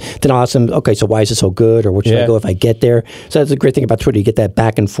back, and then I'll ask them, okay, so why is it so good, or where should I go if I get there? So that's a great thing about Twitter. You get that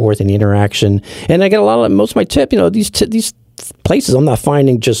back and forth and the interaction, and I get most of my tip. These places I'm not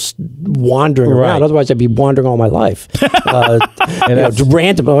finding just wandering around. Otherwise, I'd be wandering all my life.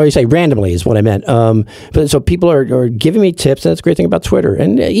 Randomly is what I meant. But so people are giving me tips, and that's a great thing about Twitter,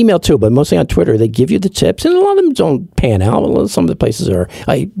 and email too. But mostly on Twitter, they give you the tips, and a lot of them don't pan out. Some of the places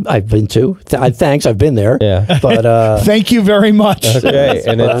I've been to. Thanks, I've been there. Yeah. But thank you very much. Okay,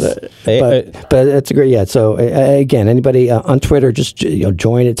 and but it's a great. Yeah. So again, anybody on Twitter, just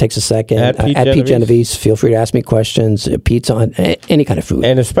join. It takes a second. At Pete Genovese. Feel free to ask me questions. Pizza on any kind of food.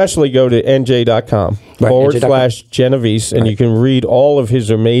 And especially go to nj.com /Genovese, and you can read all of his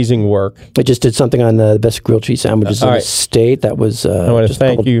amazing work. I just did something on the best grilled cheese sandwiches in the state. That was I want to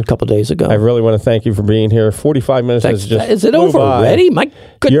thank you a couple days ago. I really want to thank you for being here. 45 minutes is it over already? My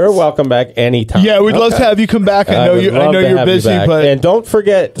goodness. You're welcome back anytime. Yeah, we'd love to have you come back. I know you're busy, but and don't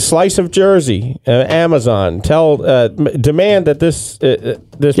forget Slice of Jersey, Amazon. Demand that this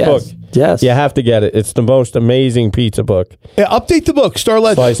book. Yes. You have to get it. It's the most amazing pizza book. Yeah, update the book, Star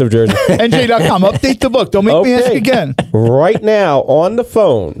Ledger. Slice of Jersey. NJ.com. Update the book. Don't make me ask again. Right now, on the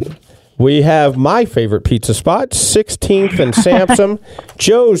phone, we have my favorite pizza spot, 16th and Sampson.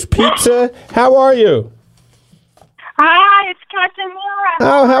 Joe's Pizza. How are you? Hi, it's Casimira.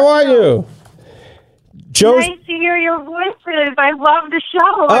 Oh, how are you? Joe's. Nice to hear your voices. I love the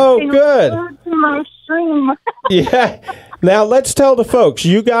show. Oh, good. To my stream. Yeah. Now, let's tell the folks,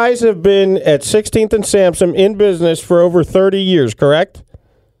 you guys have been at 16th and Sampson in business for over 30 years, correct?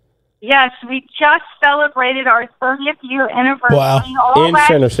 Yes, we just celebrated our 30th year anniversary. Wow. In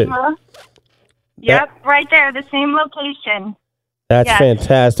Center City. Yep, right there, the same location. That's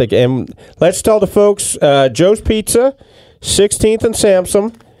fantastic. And let's tell the folks, Joe's Pizza, 16th and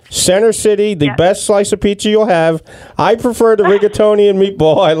Sampson. Center City, the best slice of pizza you'll have. I prefer the rigatoni and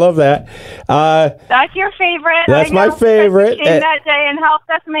meatball. I love that. That's your favorite. That's my favorite. You came that day and helped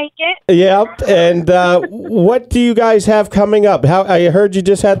us make it. Yep. And what do you guys have coming up? I heard you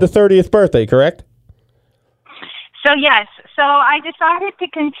just had the 30th birthday, correct? So, yes. So, I decided to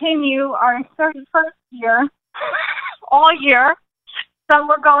continue our 31st year all year. So,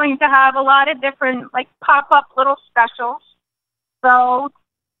 we're going to have a lot of different, like, pop-up little specials. So,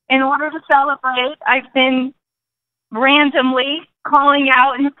 in order to celebrate, I've been randomly calling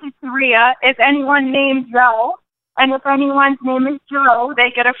out in the pizzeria, is anyone named Joe? And if anyone's name is Joe,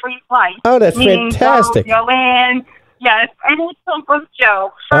 they get a free slice. Oh, that's fantastic. Joe, Joanne, yes, any type of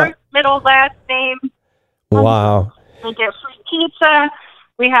Joe. First, middle, last name. Wow. We get free pizza.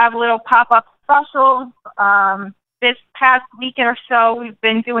 We have little pop-up specials. This past week or so, we've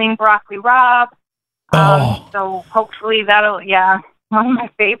been doing broccoli rabe. So hopefully that'll, one of my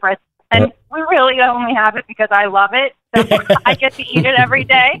favorites. And we really only have it because I love it. So I get to eat it every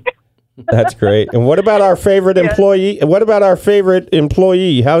day. That's great. And what about our favorite employee? What about our favorite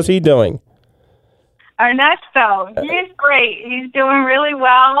employee? How's he doing? Ernesto. He's great. He's doing really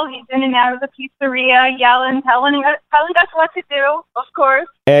well. He's in and out of the pizzeria, yelling, telling us what to do, of course.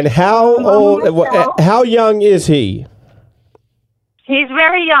 And how old? How young is he? He's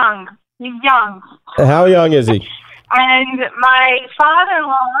very young. He's young. How young is he? And my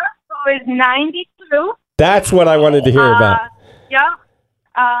father-in-law, who is 92. That's what I wanted to hear about. Yep.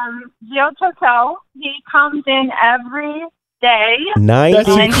 Gio Toto, he comes in every day. 90. That's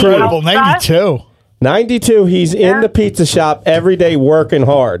incredible. 92. 92. He's in the pizza shop every day working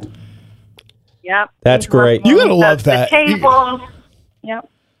hard. Yep. That's great. You gotta love that. The tables. Yep.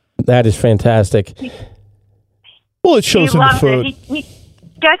 That is fantastic. Well, it shows in the food. He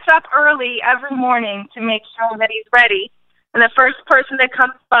gets up early every morning to make sure that he's ready. And the first person that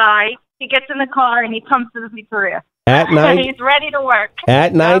comes by, he gets in the car and he comes to the pizzeria. And he's ready to work.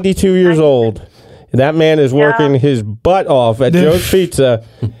 At 92 years old, that man is working his butt off at Joe's Pizza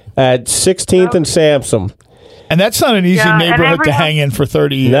at 16th and Sampson. And that's not an easy neighborhood to hang in for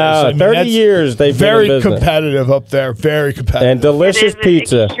 30 years. No, 30 years they've been in business. Very competitive up there. Very competitive. And delicious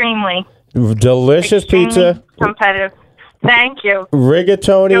pizza. Extremely. Delicious pizza. Competitive. Thank you.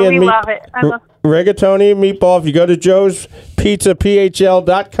 Rigatoni and we love it. rigatoni and meatball. If you go to Joe's Pizza,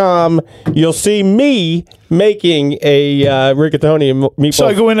 PHL.com, you'll see me making a rigatoni and meatball. So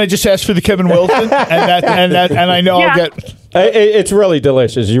I go in, I just ask for the Kevin Wilson, and I know I'll get. It's really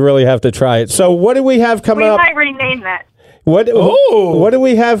delicious. You really have to try it. So what do we have coming up? We might rename that. What do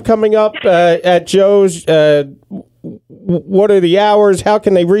we have coming up at Joe's? What are the hours? How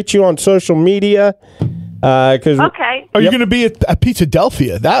can they reach you on social media? Okay. Are you going to be at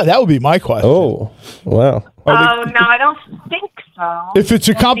Pizzadelphia? That would be my question. Oh, wow. No, I don't think so. If it's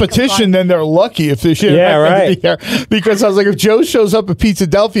a competition, then they're lucky if they should right. be there. Because I was like, if Joe shows up at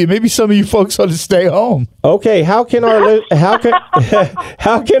Pizzadelphia, maybe some of you folks ought to stay home. Okay, how can our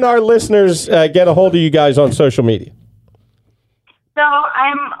how can our listeners get a hold of you guys on social media? So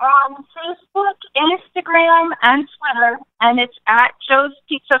I'm on Facebook, Instagram, and Twitter, and it's at Joe's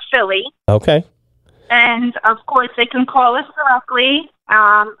Pizza Philly. Okay. And, of course, they can call us directly.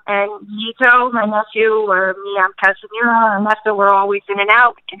 And Nito, my nephew, or me, I'm Casimira, and Ernesto, we're always in and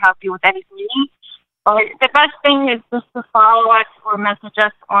out. We can help you with anything you need. But the best thing is just to follow us or message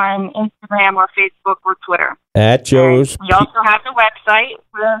us on Instagram or Facebook or Twitter. At Joe's. We also have the website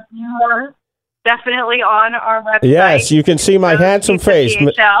where you are definitely on our website. Yes, you can see my handsome face.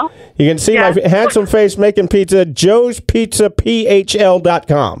 PHL. You can see my handsome face making pizza,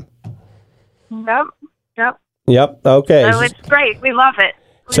 joespizzaphl.com. Yep. Okay. So it's great. We love it.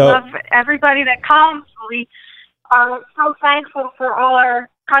 We love everybody that comes. We are so thankful for all our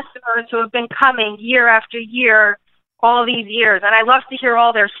customers who have been coming year after year, all these years. And I love to hear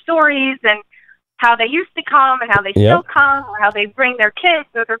all their stories and how they used to come and how they still come, or how they bring their kids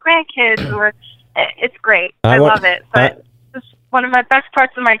or their grandkids. Or it's great. I love it. But one of my best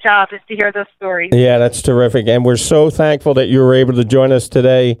parts of my job is to hear those stories. Yeah, that's terrific. And we're so thankful that you were able to join us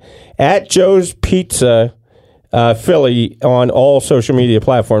today at Joe's Pizza Philly on all social media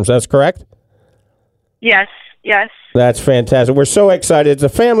platforms. That's correct? Yes. That's fantastic. We're so excited. It's a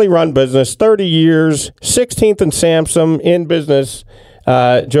family-run business, 30 years, 16th and Sampson in business,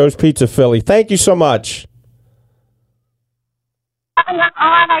 Joe's Pizza Philly. Thank you so much.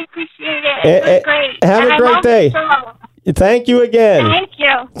 I appreciate it. It was great. Have a great day. Thank you again. Thank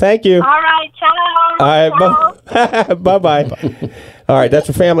you. Thank you. All right. Ciao. All right. Bye-bye. All right, that's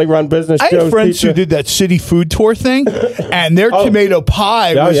a family-run business. I had Joe's friends Pizza. who did that city food tour thing, and their tomato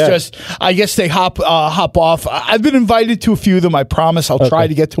pie was just, I guess they hop off. I've been invited to a few of them. I promise I'll try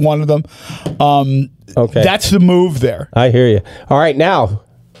to get to one of them. Okay. That's the move there. I hear you. All right, now,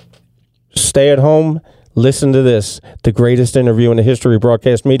 stay at home. Listen to this. The greatest interview in the history of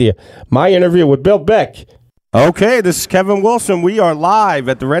broadcast media. My interview with Bill Beck. Okay, this is Kevin Wilson. We are live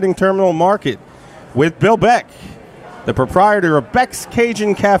at the Reading Terminal Market with Bill Beck, the proprietor of Beck's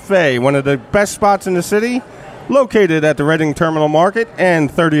Cajun Cafe, one of the best spots in the city, located at the Reading Terminal Market and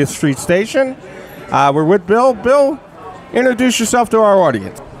 30th Street Station. We're with Bill. Bill, introduce yourself to our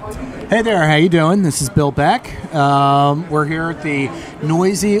audience. Hey there, how you doing? This is Bill Beck. We're here at the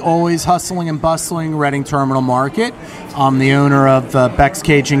noisy, always hustling and bustling Reading Terminal Market. I'm the owner of Beck's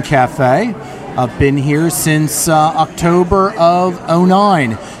Cajun Cafe. I've been here since October of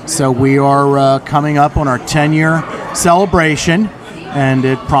 2009, so we are coming up on our 10-year celebration, and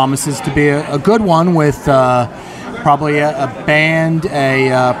it promises to be a good one with probably a band,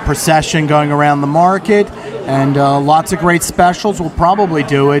 a procession going around the market, and lots of great specials. We'll probably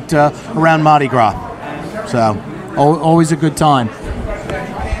do it around Mardi Gras. So, always a good time.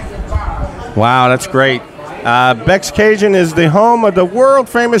 Wow, that's great. Beck's Cajun is the home of the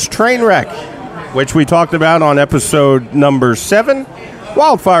world-famous Trainwreck, which we talked about on episode number 7.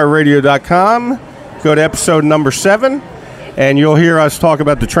 WildfireRadio.com. Go to episode number 7, and you'll hear us talk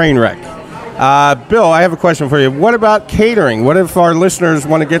about the Trainwreck. Bill, I have a question for you. What about catering? What if our listeners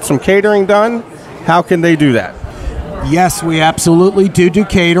want to get some catering done? How can they do that? Yes, we absolutely do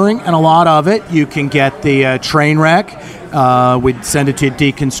catering, and a lot of it. You can get the Trainwreck. We'd send it to you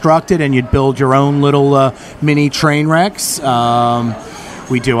deconstructed, and you'd build your own little mini Trainwrecks.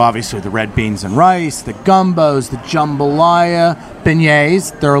 We do, obviously, the red beans and rice, the gumbos, the jambalaya,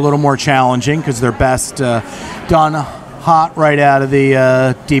 beignets. They're a little more challenging because they're best done hot right out of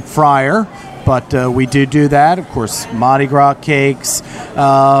the deep fryer. But we do that. Of course, Mardi Gras cakes.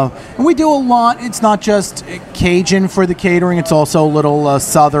 And we do a lot. It's not just Cajun for the catering. It's also a little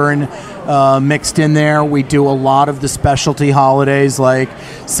Southern mixed in there. We do a lot of the specialty holidays like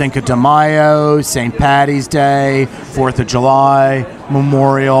Cinco de Mayo, St. Paddy's Day, 4th of July,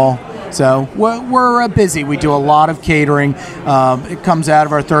 Memorial. So we're busy. We do a lot of catering. It comes out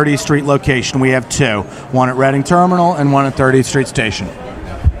of our 30th Street location. We have 2, one at Reading Terminal and one at 30th Street Station.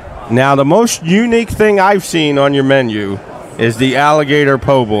 Now, the most unique thing I've seen on your menu is the alligator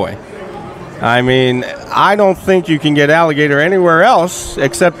po' boy. I mean, I don't think you can get alligator anywhere else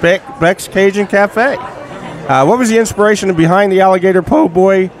except Beck's Cajun Cafe. What was the inspiration behind the alligator po'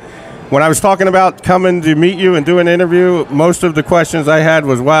 boy? When I was talking about coming to meet you and do an interview, most of the questions I had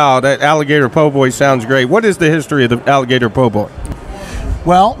was, wow, that alligator po' boy sounds great. What is the history of the alligator po' boy?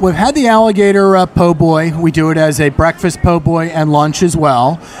 Well, we've had the alligator po' boy. We do it as a breakfast po' boy and lunch as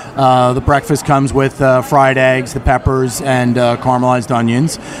well. The breakfast comes with fried eggs, the peppers, and caramelized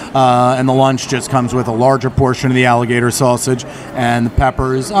onions. And the lunch just comes with a larger portion of the alligator sausage and the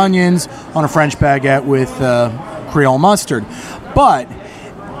peppers, onions on a French baguette with Creole mustard. But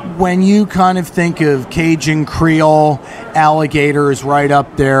when you kind of think of Cajun Creole, alligator is right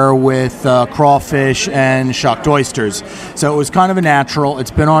up there with crawfish and shucked oysters. So it was kind of a natural.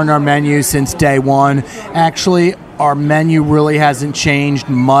 It's been on our menu since day one. Actually, our menu really hasn't changed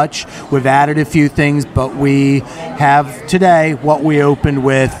much. We've added a few things, but we have today what we opened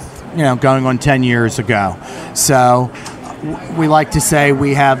with, going on 10 years ago. So we like to say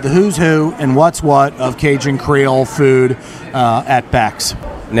we have the who's who and what's what of Cajun Creole food at Beck's.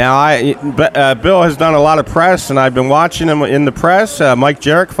 Now, Bill has done a lot of press, and I've been watching him in the press. Mike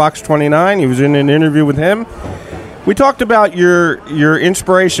Jarek, Fox 29, he was in an interview with him. We talked about your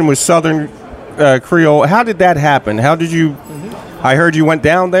inspiration with Southern Creole. How did that happen? How did you? I heard you went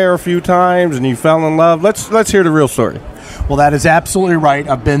down there a few times and you fell in love. Let's hear the real story. Well, that is absolutely right.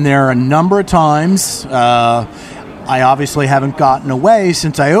 I've been there a number of times. I obviously haven't gotten away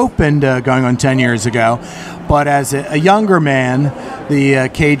since I opened going on 10 years ago. But as a younger man, the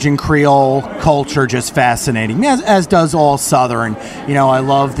Cajun Creole culture just fascinating me, as does all Southern. I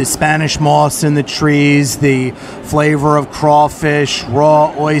love the Spanish moss in the trees, the flavor of crawfish,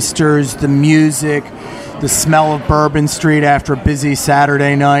 raw oysters, the music, the smell of Bourbon Street after a busy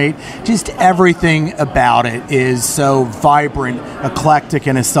Saturday night. Just everything about it is so vibrant, eclectic,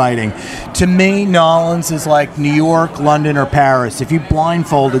 and exciting. To me, Nolans is like New York, London, or Paris. If you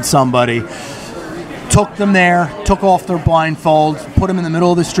blindfolded somebody, took them there, took off their blindfolds, put them in the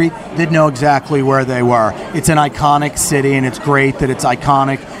middle of the street, they'd know exactly where they were. It's an iconic city, and it's great that it's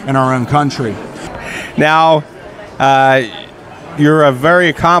iconic in our own country. Now, you're a very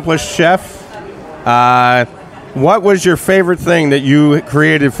accomplished chef. what was your favorite thing that you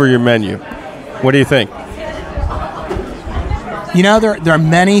created for your menu? What do you think? You know, there are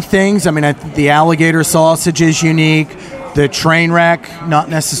many things. I mean, the alligator sausage is unique. The train wreck, not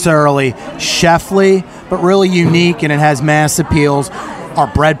necessarily chefly, but really unique, and it has mass appeals. Our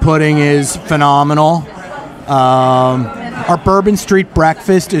bread pudding is phenomenal. Our Bourbon Street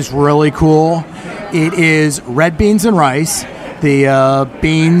breakfast is really cool. It is red beans and rice. The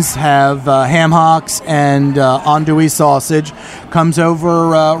beans have ham hocks and andouille sausage. Comes over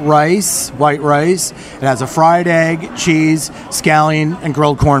rice, white rice. It has a fried egg, cheese, scallion, and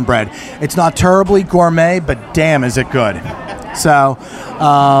grilled cornbread. It's not terribly gourmet, but damn is it good. So,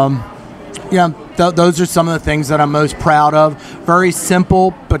 those are some of the things that I'm most proud of. Very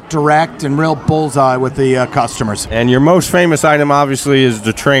simple, but direct and real bullseye with the customers. And your most famous item, obviously, is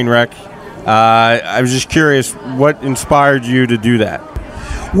the train wreck. I was just curious, what inspired you to do that?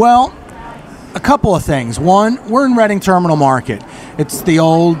 Well, a couple of things. One, we're in Reading Terminal Market. It's the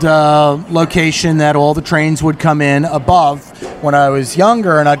old location that all the trains would come in above. When I was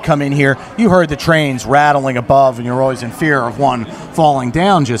younger and I'd come in here, you heard the trains rattling above, and you're always in fear of one falling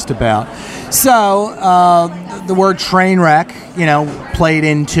down just about. So the word train wreck, played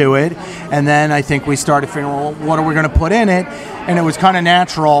into it. And then I think we started figuring, well, what are we going to put in it? And it was kind of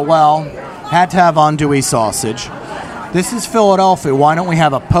natural. Well, had to have andouille sausage. This is Philadelphia. Why don't we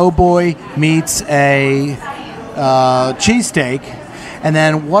have a po' boy meets a cheesesteak? And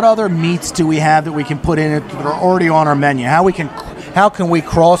then what other meats do we have that we can put in it that are already on our menu? How can we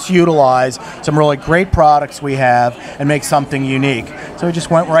cross-utilize some really great products we have and make something unique? So we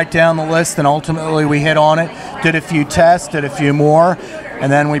just went right down the list, and ultimately we hit on it, did a few tests, did a few more, and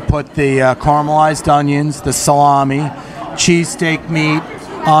then we put the caramelized onions, the salami, cheesesteak meat,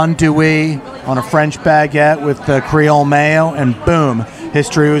 andouille on a French baguette with the Creole mayo, and boom,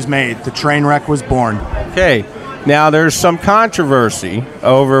 history was made. The train wreck was born. Okay. Now, there's some controversy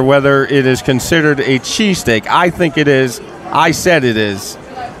over whether it is considered a cheesesteak. I think it is. I said it is.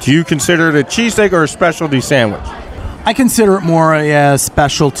 Do you consider it a cheesesteak or a specialty sandwich? I consider it more a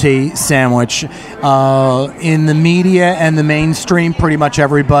specialty sandwich. In the media and the mainstream, pretty much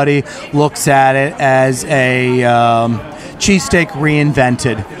everybody looks at it as a cheesesteak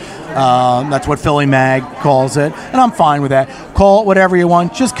reinvented. That's what Philly Mag calls it, and I'm fine with that. Call it whatever you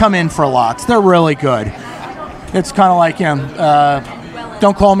want. Just come in for lots. They're really good. It's kind of like,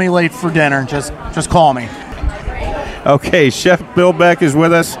 don't call me late for dinner. Just call me. Okay, Chef Bill Beck is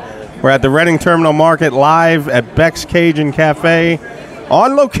with us. We're at the Reading Terminal Market live at Beck's Cajun Cafe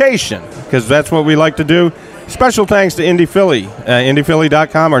on location, because that's what we like to do. Special thanks to Indy Philly,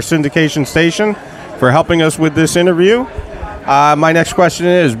 IndyPhilly.com, our syndication station, for helping us with this interview. My next question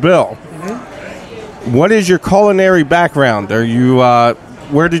is, Bill, what is your culinary background? Are you,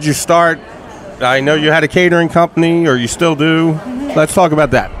 where did you start? I know you had a catering company, or you still do. Let's talk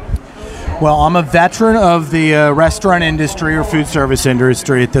about that. Well, I'm a veteran of the restaurant industry or food service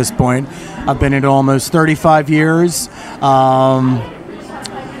industry at this point. I've been in it almost 35 years.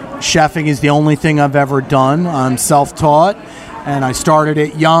 Chefing is the only thing I've ever done. I'm self-taught, and I started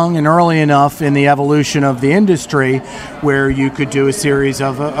it young and early enough in the evolution of the industry where you could do a series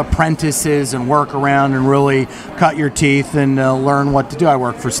of apprentices and work around and really cut your teeth and learn what to do. I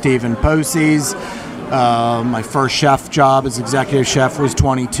worked for Stephen Posey's. My first chef job as executive chef was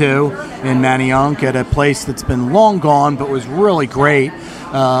 22 in Manayunk at a place that's been long gone but was really great.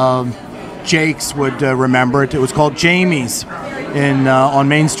 Jake's would remember it. It was called Jamie's on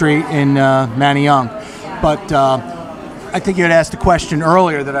Main Street in Manayunk. But I think you had asked a question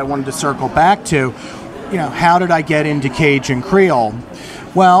earlier that I wanted to circle back to. How did I get into Cajun Creole?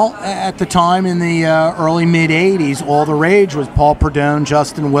 Well, at the time in the early mid-'80s, all the rage was Paul Perdone,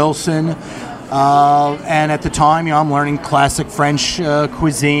 Justin Wilson. And at the time, I'm learning classic French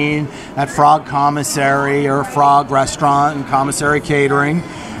cuisine at Frog Commissary or Frog Restaurant and Commissary Catering.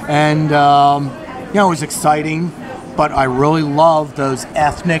 And, it was exciting, but I really loved those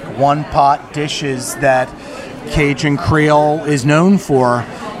ethnic one-pot dishes that Cajun Creole is known for.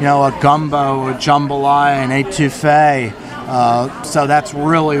 A gumbo, a jambalaya, an etouffee. So that's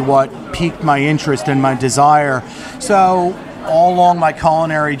really what piqued my interest and my desire. So all along my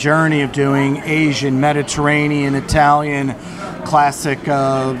culinary journey of doing Asian, Mediterranean, Italian, classic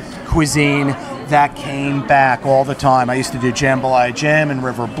cuisine, that came back all the time. I used to do Jambalaya Jim and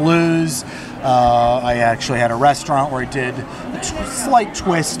River Blues. I actually had a restaurant where I did a slight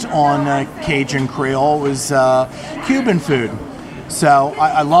twist on Cajun Creole. It was Cuban food. So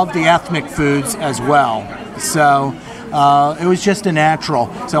I love the ethnic foods as well. So it was just a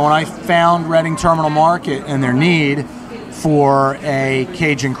natural. So when I found Reading Terminal Market and their need for a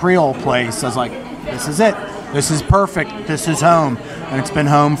Cajun Creole place, I was like, this is it. This is perfect. This is home, and it's been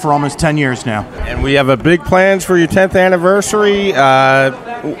home for almost 10 years now. And we have a big plans for your 10th anniversary.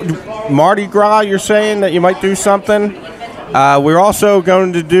 Mardi Gras, you're saying that you might do something. We're also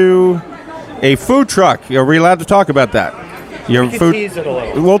going to do a food truck. Are we allowed to talk about that? We can tease it a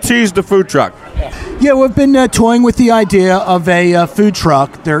little. We'll tease the food truck. Yeah, we've been toying with the idea of a food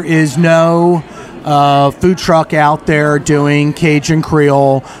truck. There is no food truck out there doing Cajun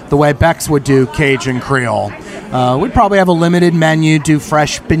Creole the way Beck's would do Cajun Creole. We'd probably have a limited menu, do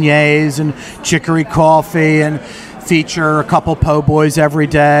fresh beignets and chicory coffee, and feature a couple po' boys every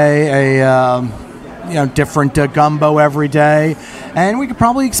day, different gumbo every day. And we could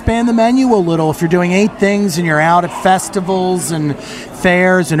probably expand the menu a little. If you're doing 8 things and you're out at festivals and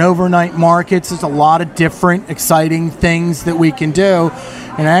fairs and overnight markets, there's a lot of different exciting things that we can do.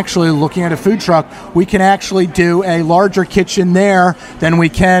 And actually, looking at a food truck, we can actually do a larger kitchen there than we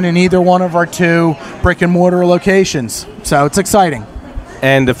can in either one of our 2 brick and mortar locations. So it's exciting.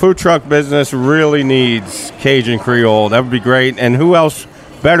 And the food truck business really needs Cajun Creole. That would be great. And who else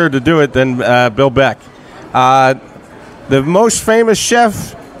better to do it than Bill Beck? The most famous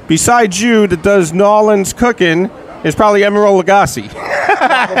chef besides you that does Nolan's cooking is probably Emeril Lagasse.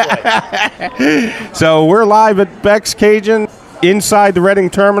 So we're live at Beck's Cajun inside the Reading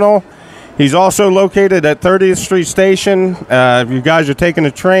Terminal. He's also located at 30th Street Station. If you guys are taking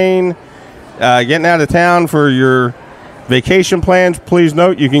a train, getting out of town for your vacation plans, please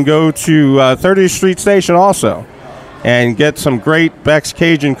note you can go to 30th Street Station also and get some great Beck's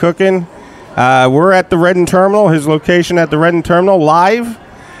Cajun cooking. We're at the Reading Terminal, his location at the Reading Terminal, live.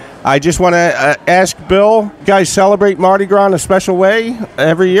 I just want to ask Bill, you guys celebrate Mardi Gras in a special way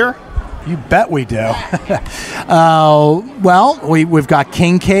every year? You bet we do. We've got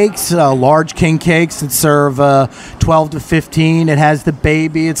king cakes, large king cakes that serve 12 to 15. It has the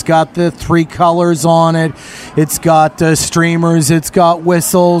baby. It's got the 3 colors on it. It's got streamers. It's got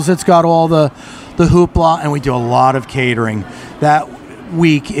whistles. It's got all the hoopla, and we do a lot of catering. That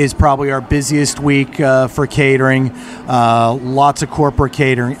week is probably our busiest week for catering. Lots of corporate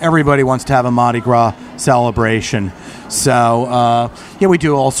catering. Everybody wants to have a Mardi Gras celebration. So, we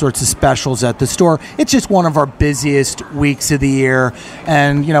do all sorts of specials at the store. It's just one of our busiest weeks of the year.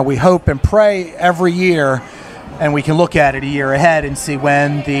 And, we hope and pray every year, and we can look at it a year ahead and see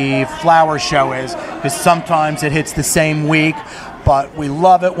when the flower show is, because sometimes it hits the same week. But we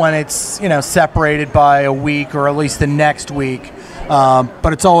love it when it's, separated by a week or at least the next week.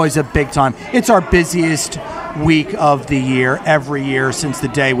 But it's always a big time. It's our busiest week of the year, every year since the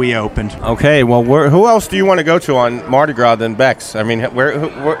day we opened. Okay, well, who else do you want to go to on Mardi Gras than Beck's? I mean,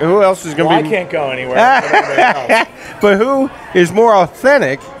 who else is going to be... I can't go anywhere. But who is more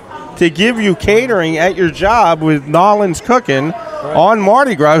authentic to give you catering at your job with Nolan's Cooking on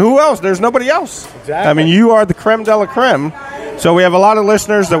Mardi Gras? Who else? There's nobody else. Exactly. I mean, you are the creme de la creme. So we have a lot of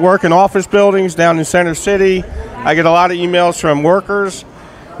listeners that work in office buildings down in Center City. I get a lot of emails from workers.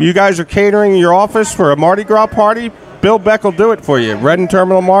 You guys are catering your office for a Mardi Gras party. Bill Beck will do it for you. Reading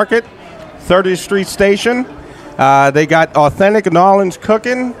Terminal Market, 30th Street Station. They got authentic Nolan's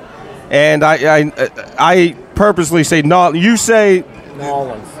Cooking. And I purposely say Nolan's. You say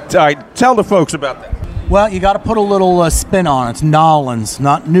Nolan's. All right, tell the folks about that. Well, you got to put a little spin on it. It's Nolan's,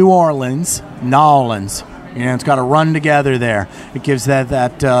 not New Orleans. Nolan's. It's got to run together there. It gives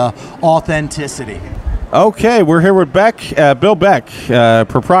that authenticity. Okay, we're here with Bill Beck,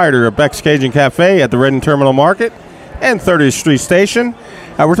 proprietor of Beck's Cajun Cafe at the Reading Terminal Market and 30th Street Station.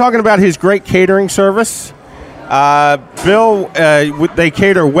 We're talking about his great catering service. Bill, they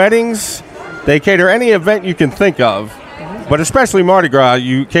cater weddings. They cater any event you can think of, but especially Mardi Gras.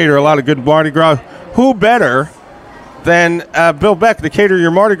 You cater a lot of good Mardi Gras. Who better than Bill Beck to cater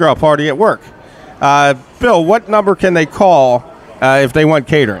your Mardi Gras party at work? Bill, what number can they call if they want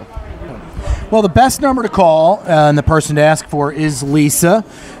catering? Well, the best number to call and the person to ask for is Lisa,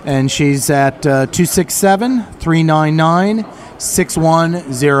 and she's at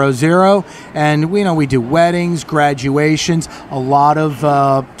 267-399-6100. And we do weddings, graduations, a lot of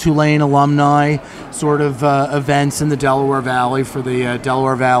Tulane alumni sort of events in the Delaware Valley for the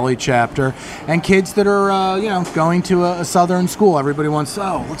Delaware Valley chapter, and kids that are going to a southern school. Everybody wants,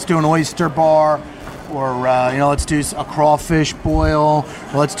 let's do an oyster bar. Or, let's do a crawfish boil.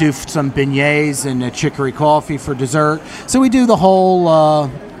 Or let's do some beignets and chicory coffee for dessert. So we do the whole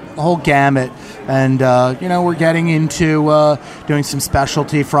gamut. And, we're getting into doing some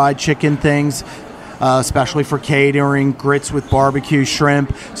specialty fried chicken things, especially for catering, grits with barbecue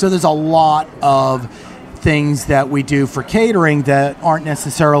shrimp. So there's a lot of things that we do for catering that aren't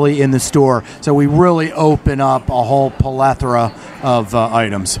necessarily in the store. So we really open up a whole plethora of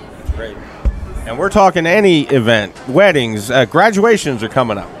items. Great. And we're talking any event, weddings, graduations are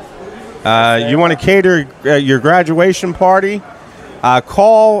coming up. You want to cater your graduation party?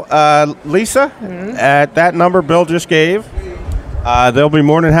 Call Lisa at that number Bill just gave. They'll be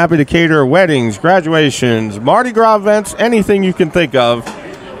more than happy to cater weddings, graduations, Mardi Gras events, anything you can think of.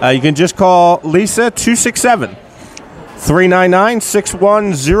 You can just call Lisa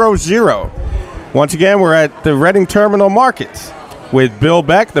 267-399-6100. Once again, we're at the Reading Terminal Market with Bill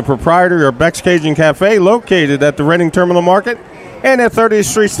Beck, the proprietor of Beck's Cajun Cafe, located at the Reading Terminal Market and at 30th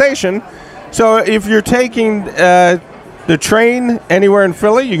Street Station. So if you're taking the train anywhere in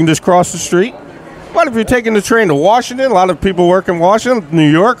Philly, you can just cross the street. But if you're taking the train to Washington, a lot of people work in Washington,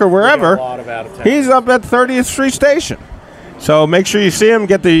 New York, or wherever, he's up at 30th Street Station. So make sure you see him,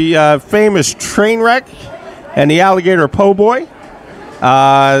 get the famous train wreck and the alligator po' boy,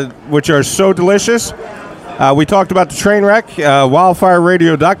 which are so delicious. We talked about the train wreck,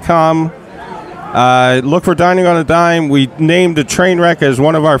 wildfireradio.com. Look for Dining on a Dime. We named the train wreck as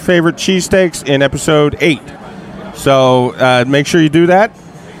one of our favorite cheesesteaks in episode 8. So make sure you do that.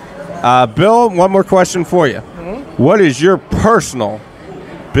 Bill, one more question for you. What is your personal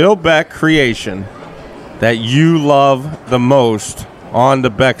Bill Beck creation that you love the most on the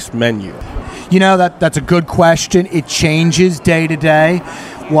Beck's menu? You know, that's a good question. It changes day to day.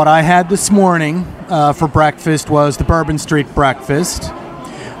 What I had this morning for breakfast was the Bourbon Street breakfast.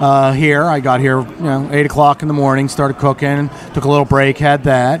 Here, I got here, 8 o'clock in the morning, started cooking, took a little break, had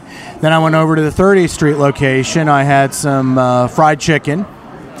that. Then I went over to the 30th Street location. I had some fried chicken.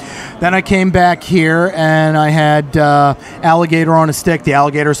 Then I came back here and I had alligator on a stick, the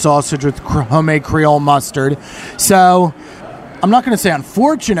alligator sausage with homemade Creole mustard. So I'm not going to say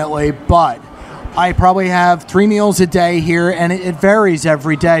unfortunately, but I probably have 3 meals a day here, and it varies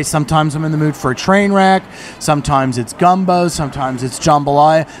every day. Sometimes I'm in the mood for a train wreck. Sometimes it's gumbo. Sometimes it's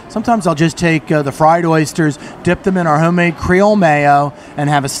jambalaya. Sometimes I'll just take the fried oysters, dip them in our homemade Creole mayo, and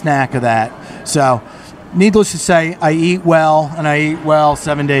have a snack of that. So needless to say, I eat well, and I eat well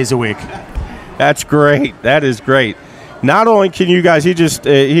 7 days a week. That's great. That is great. Not only can you guys, he just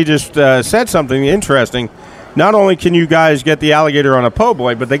said something interesting. Not only can you guys get the alligator on a po'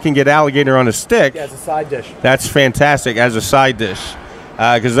 boy, but they can get alligator on a stick. As a side dish. That's fantastic, as a side dish.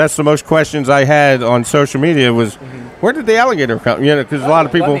 Because that's the most questions I had on social media was, where did the alligator come? Because a lot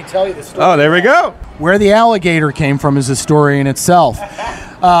of people. Let me tell you the story. Oh, there we go. Where the alligator came from is a story in itself.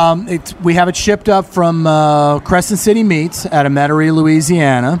 We have it shipped up from Crescent City Meats out of Metairie,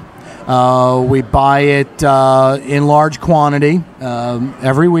 Louisiana. We buy it in large quantity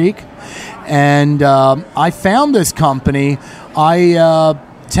every week. And I found this company.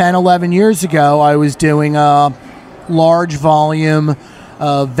 10, 11 years ago, I was doing a large volume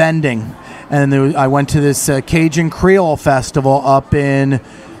vending. And I went to this Cajun Creole Festival up in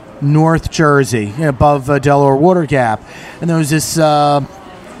North Jersey, above Delaware Water Gap. And there was this,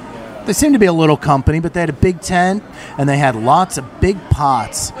 they seemed to be a little company, but they had a big tent, and they had lots of big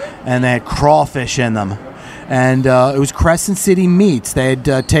pots, and they had crawfish in them. And it was Crescent City Meats. They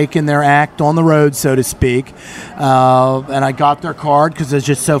had taken their act on the road, so to speak. And I got their card because I was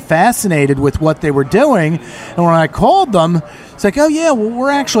just so fascinated with what they were doing. And when I called them, it's like, oh, yeah, well, we're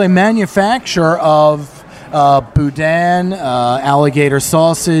actually a manufacturer of boudin, alligator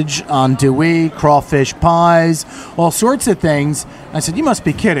sausage, andouille, crawfish pies, all sorts of things. I said, you must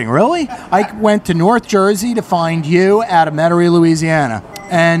be kidding, really? I went to North Jersey to find you out of Metairie, Louisiana.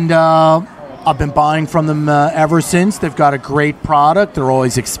 And I've been buying from them ever since. They've got a great product. They're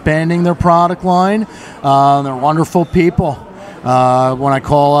always expanding their product line. They're wonderful people. When I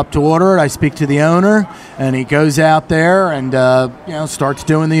call up to order it, I speak to the owner, and he goes out there and starts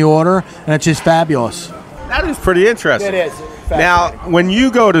doing the order, and it's just fabulous. That is pretty interesting. It is. Now, when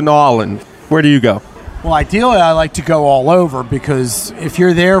you go to New Orleans, where do you go? Well, ideally, I like to go all over because if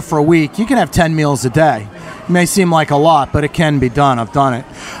you're there for a week, you can have 10 meals a day. It may seem like a lot, but it can be done. I've done it.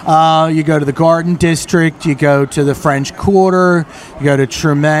 You go to the Garden District, you go to the French Quarter, you go to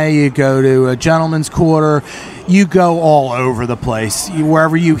Tremé, you go to a Gentleman's Quarter. You go all over the place.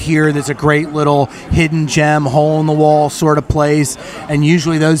 Wherever you hear there's a great little hidden gem, hole-in-the-wall sort of place. And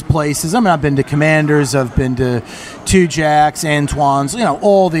usually those places, I've been to Commander's, I've been to Two Jacks, Antoine's,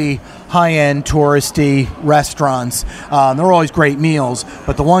 all the high-end touristy restaurants. They're always great meals,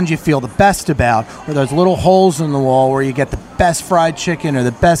 but the ones you feel the best about are those little holes in the wall where you get the best fried chicken or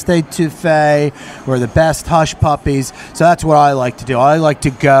the best etouffee or the best hush puppies. So that's what I like to do. I like to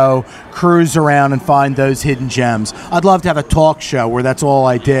go cruise around and find those hidden gems. I'd love to have a talk show where that's all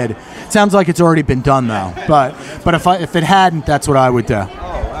I did. It sounds like it's already been done though, but if it hadn't, that's what I would do. Oh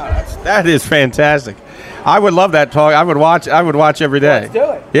wow, that is fantastic. I would love that talk. I would watch every day. Let's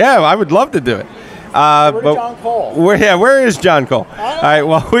do it. Yeah, I would love to do it. Where's John Cole? Where is John Cole? All right,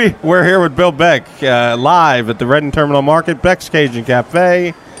 well, we're here with Bill Beck live at the Reading Terminal Market, Beck's Cajun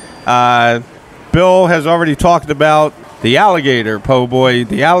Cafe. Bill has already talked about the alligator, po' boy,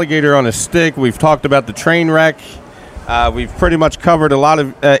 the alligator on a stick. We've talked about the train wreck. We've pretty much covered a lot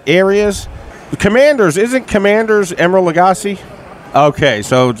of areas. Commanders, isn't Commanders Emeril Lagasse? Okay,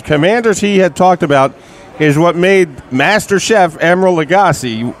 so Commanders he had talked about is what made Master Chef Emeril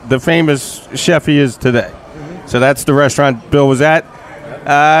Lagasse the famous chef he is today. Mm-hmm. So that's the restaurant Bill was at.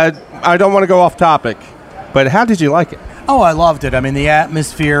 I don't want to go off topic, but how did you like it? Oh, I loved it. I mean, the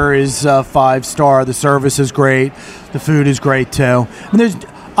atmosphere is 5-star. The service is great. The food is great, too. I mean,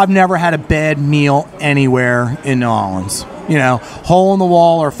 I've never had a bad meal anywhere in New Orleans. You know, hole in the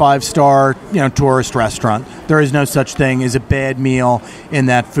wall or 5-star, tourist restaurant. There is no such thing as a bad meal in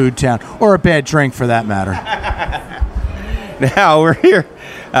that food town, or a bad drink for that matter. Now we're here.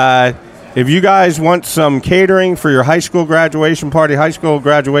 If you guys want some catering for your high school graduation party, high school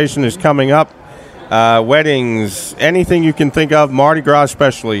graduation is coming up. Weddings, anything you can think of, Mardi Gras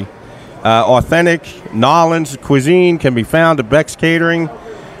especially. Authentic Nolans cuisine can be found at Beck's Catering.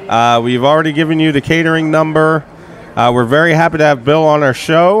 We've already given you the catering number. We're very happy to have Bill on our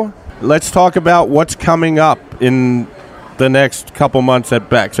show. Let's talk about what's coming up in the next couple months at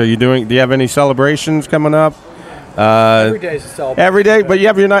Beck's. Do you have any celebrations coming up? Every day is a celebration. Every day, but you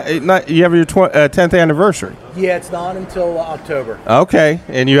have your 10th anniversary. Yeah, it's not until October. Okay,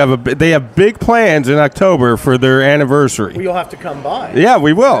 and they have big plans in October for their anniversary. Well, you'll have to come by. Yeah,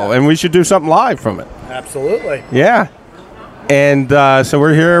 we will, and we should do something live from it. Absolutely. Yeah, and so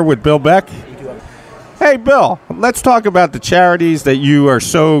we're here with Bill Beck. Hey, Bill, let's talk about the charities that you are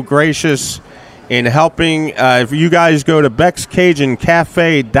so gracious in helping. If you guys go to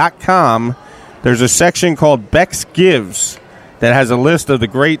BecksCajunCafe.com, there's a section called Beck's Gives that has a list of the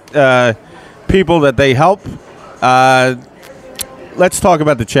great people that they help. Let's talk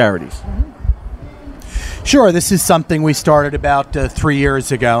about the charities. Sure, this is something we started about 3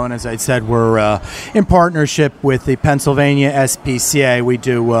 years ago, and as I said, we're in partnership with the Pennsylvania SPCA. We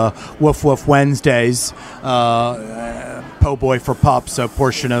do Woof Woof Wednesdays, Po' Boy for Pups, so a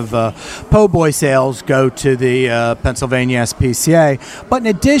portion of Po' Boy sales go to the Pennsylvania SPCA. But in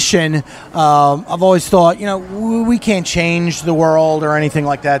addition, I've always thought, we can't change the world or anything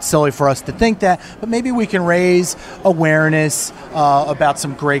like that. It's silly for us to think that, but maybe we can raise awareness about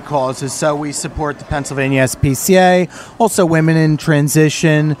some great causes. So we support the Pennsylvania SPCA, also Women in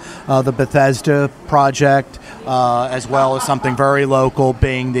Transition, the Bethesda Project, as well as something very local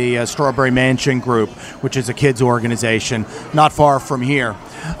being the Strawberry Mansion Group, which is a kids organization not far from here.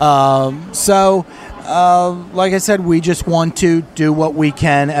 Like I said, we just want to do what we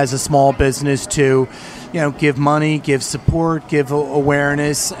can as a small business to give money, give support, give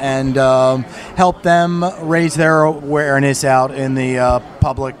awareness, and help them raise their awareness out in the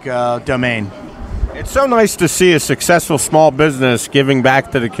public domain. It's so nice to see a successful small business giving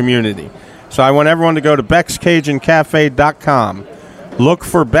back to the community. So I want everyone to go to BecksCajunCafe.com, look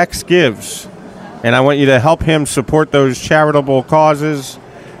for Beck's Gives, and I want you to help him support those charitable causes.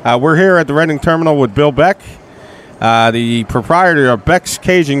 We're here at the Reading Terminal with Bill Beck, the proprietor of Beck's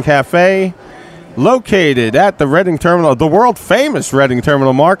Cajun Cafe, located at the Reading Terminal, the world-famous Reading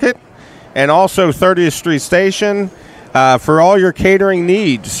Terminal Market, and also 30th Street Station. For all your catering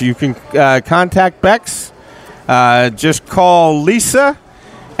needs, you can contact Beck's. Just call Lisa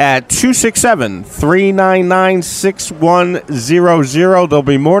at 267-399-6100. They'll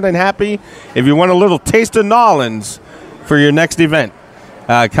be more than happy. If you want a little taste of Nolans for your next event,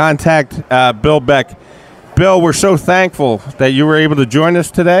 contact Bill Beck. Bill, we're so thankful that you were able to join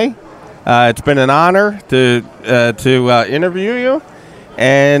us today. It's been an honor to interview you.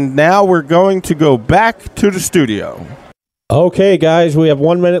 And now we're going to go back to the studio. Okay, guys, we have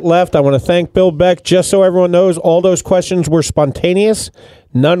 1 minute left. I want to thank Bill Beck. Just so everyone knows, all those questions were spontaneous.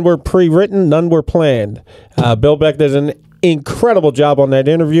 None were pre-written. None were planned. Bill Beck does an incredible job on that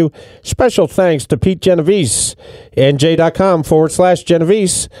interview. Special thanks to Pete Genovese,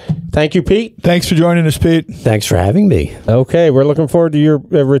 NJ.com/Genovese. Thank you, Pete. Thanks for joining us, Pete. Thanks for having me. Okay, we're looking forward to your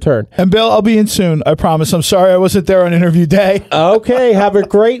return. And Bill, I'll be in soon. I promise. I'm sorry I wasn't there on interview day. Okay, have a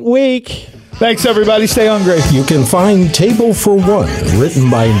great week. Thanks, everybody. Stay hungry. You can find Table for One, written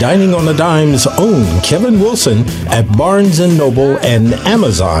by Dining on a Dime's own Kevin Wilson, at Barnes & Noble and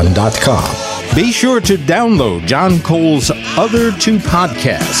Amazon.com. Be sure to download John Cole's other two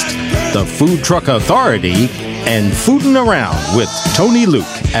podcasts, The Food Truck Authority and Foodin' Around with Tony Luke,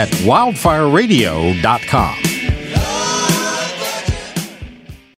 at wildfireradio.com.